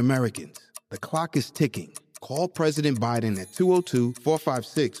African Americans. The clock is ticking. Call President Biden at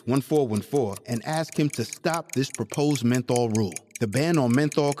 202-456-1414 and ask him to stop this proposed menthol rule. The ban on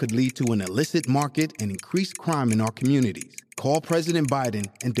menthol could lead to an illicit market and increased crime in our communities. Call President Biden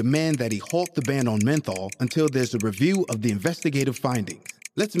and demand that he halt the ban on menthol until there's a review of the investigative findings.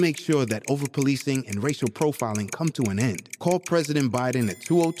 Let's make sure that over-policing and racial profiling come to an end. Call President Biden at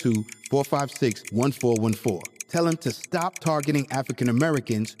 202-456-1414. Tell him to stop targeting African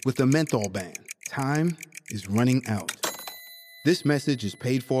Americans with a menthol ban. Time is running out. This message is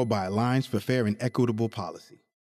paid for by Alliance for Fair and Equitable Policy.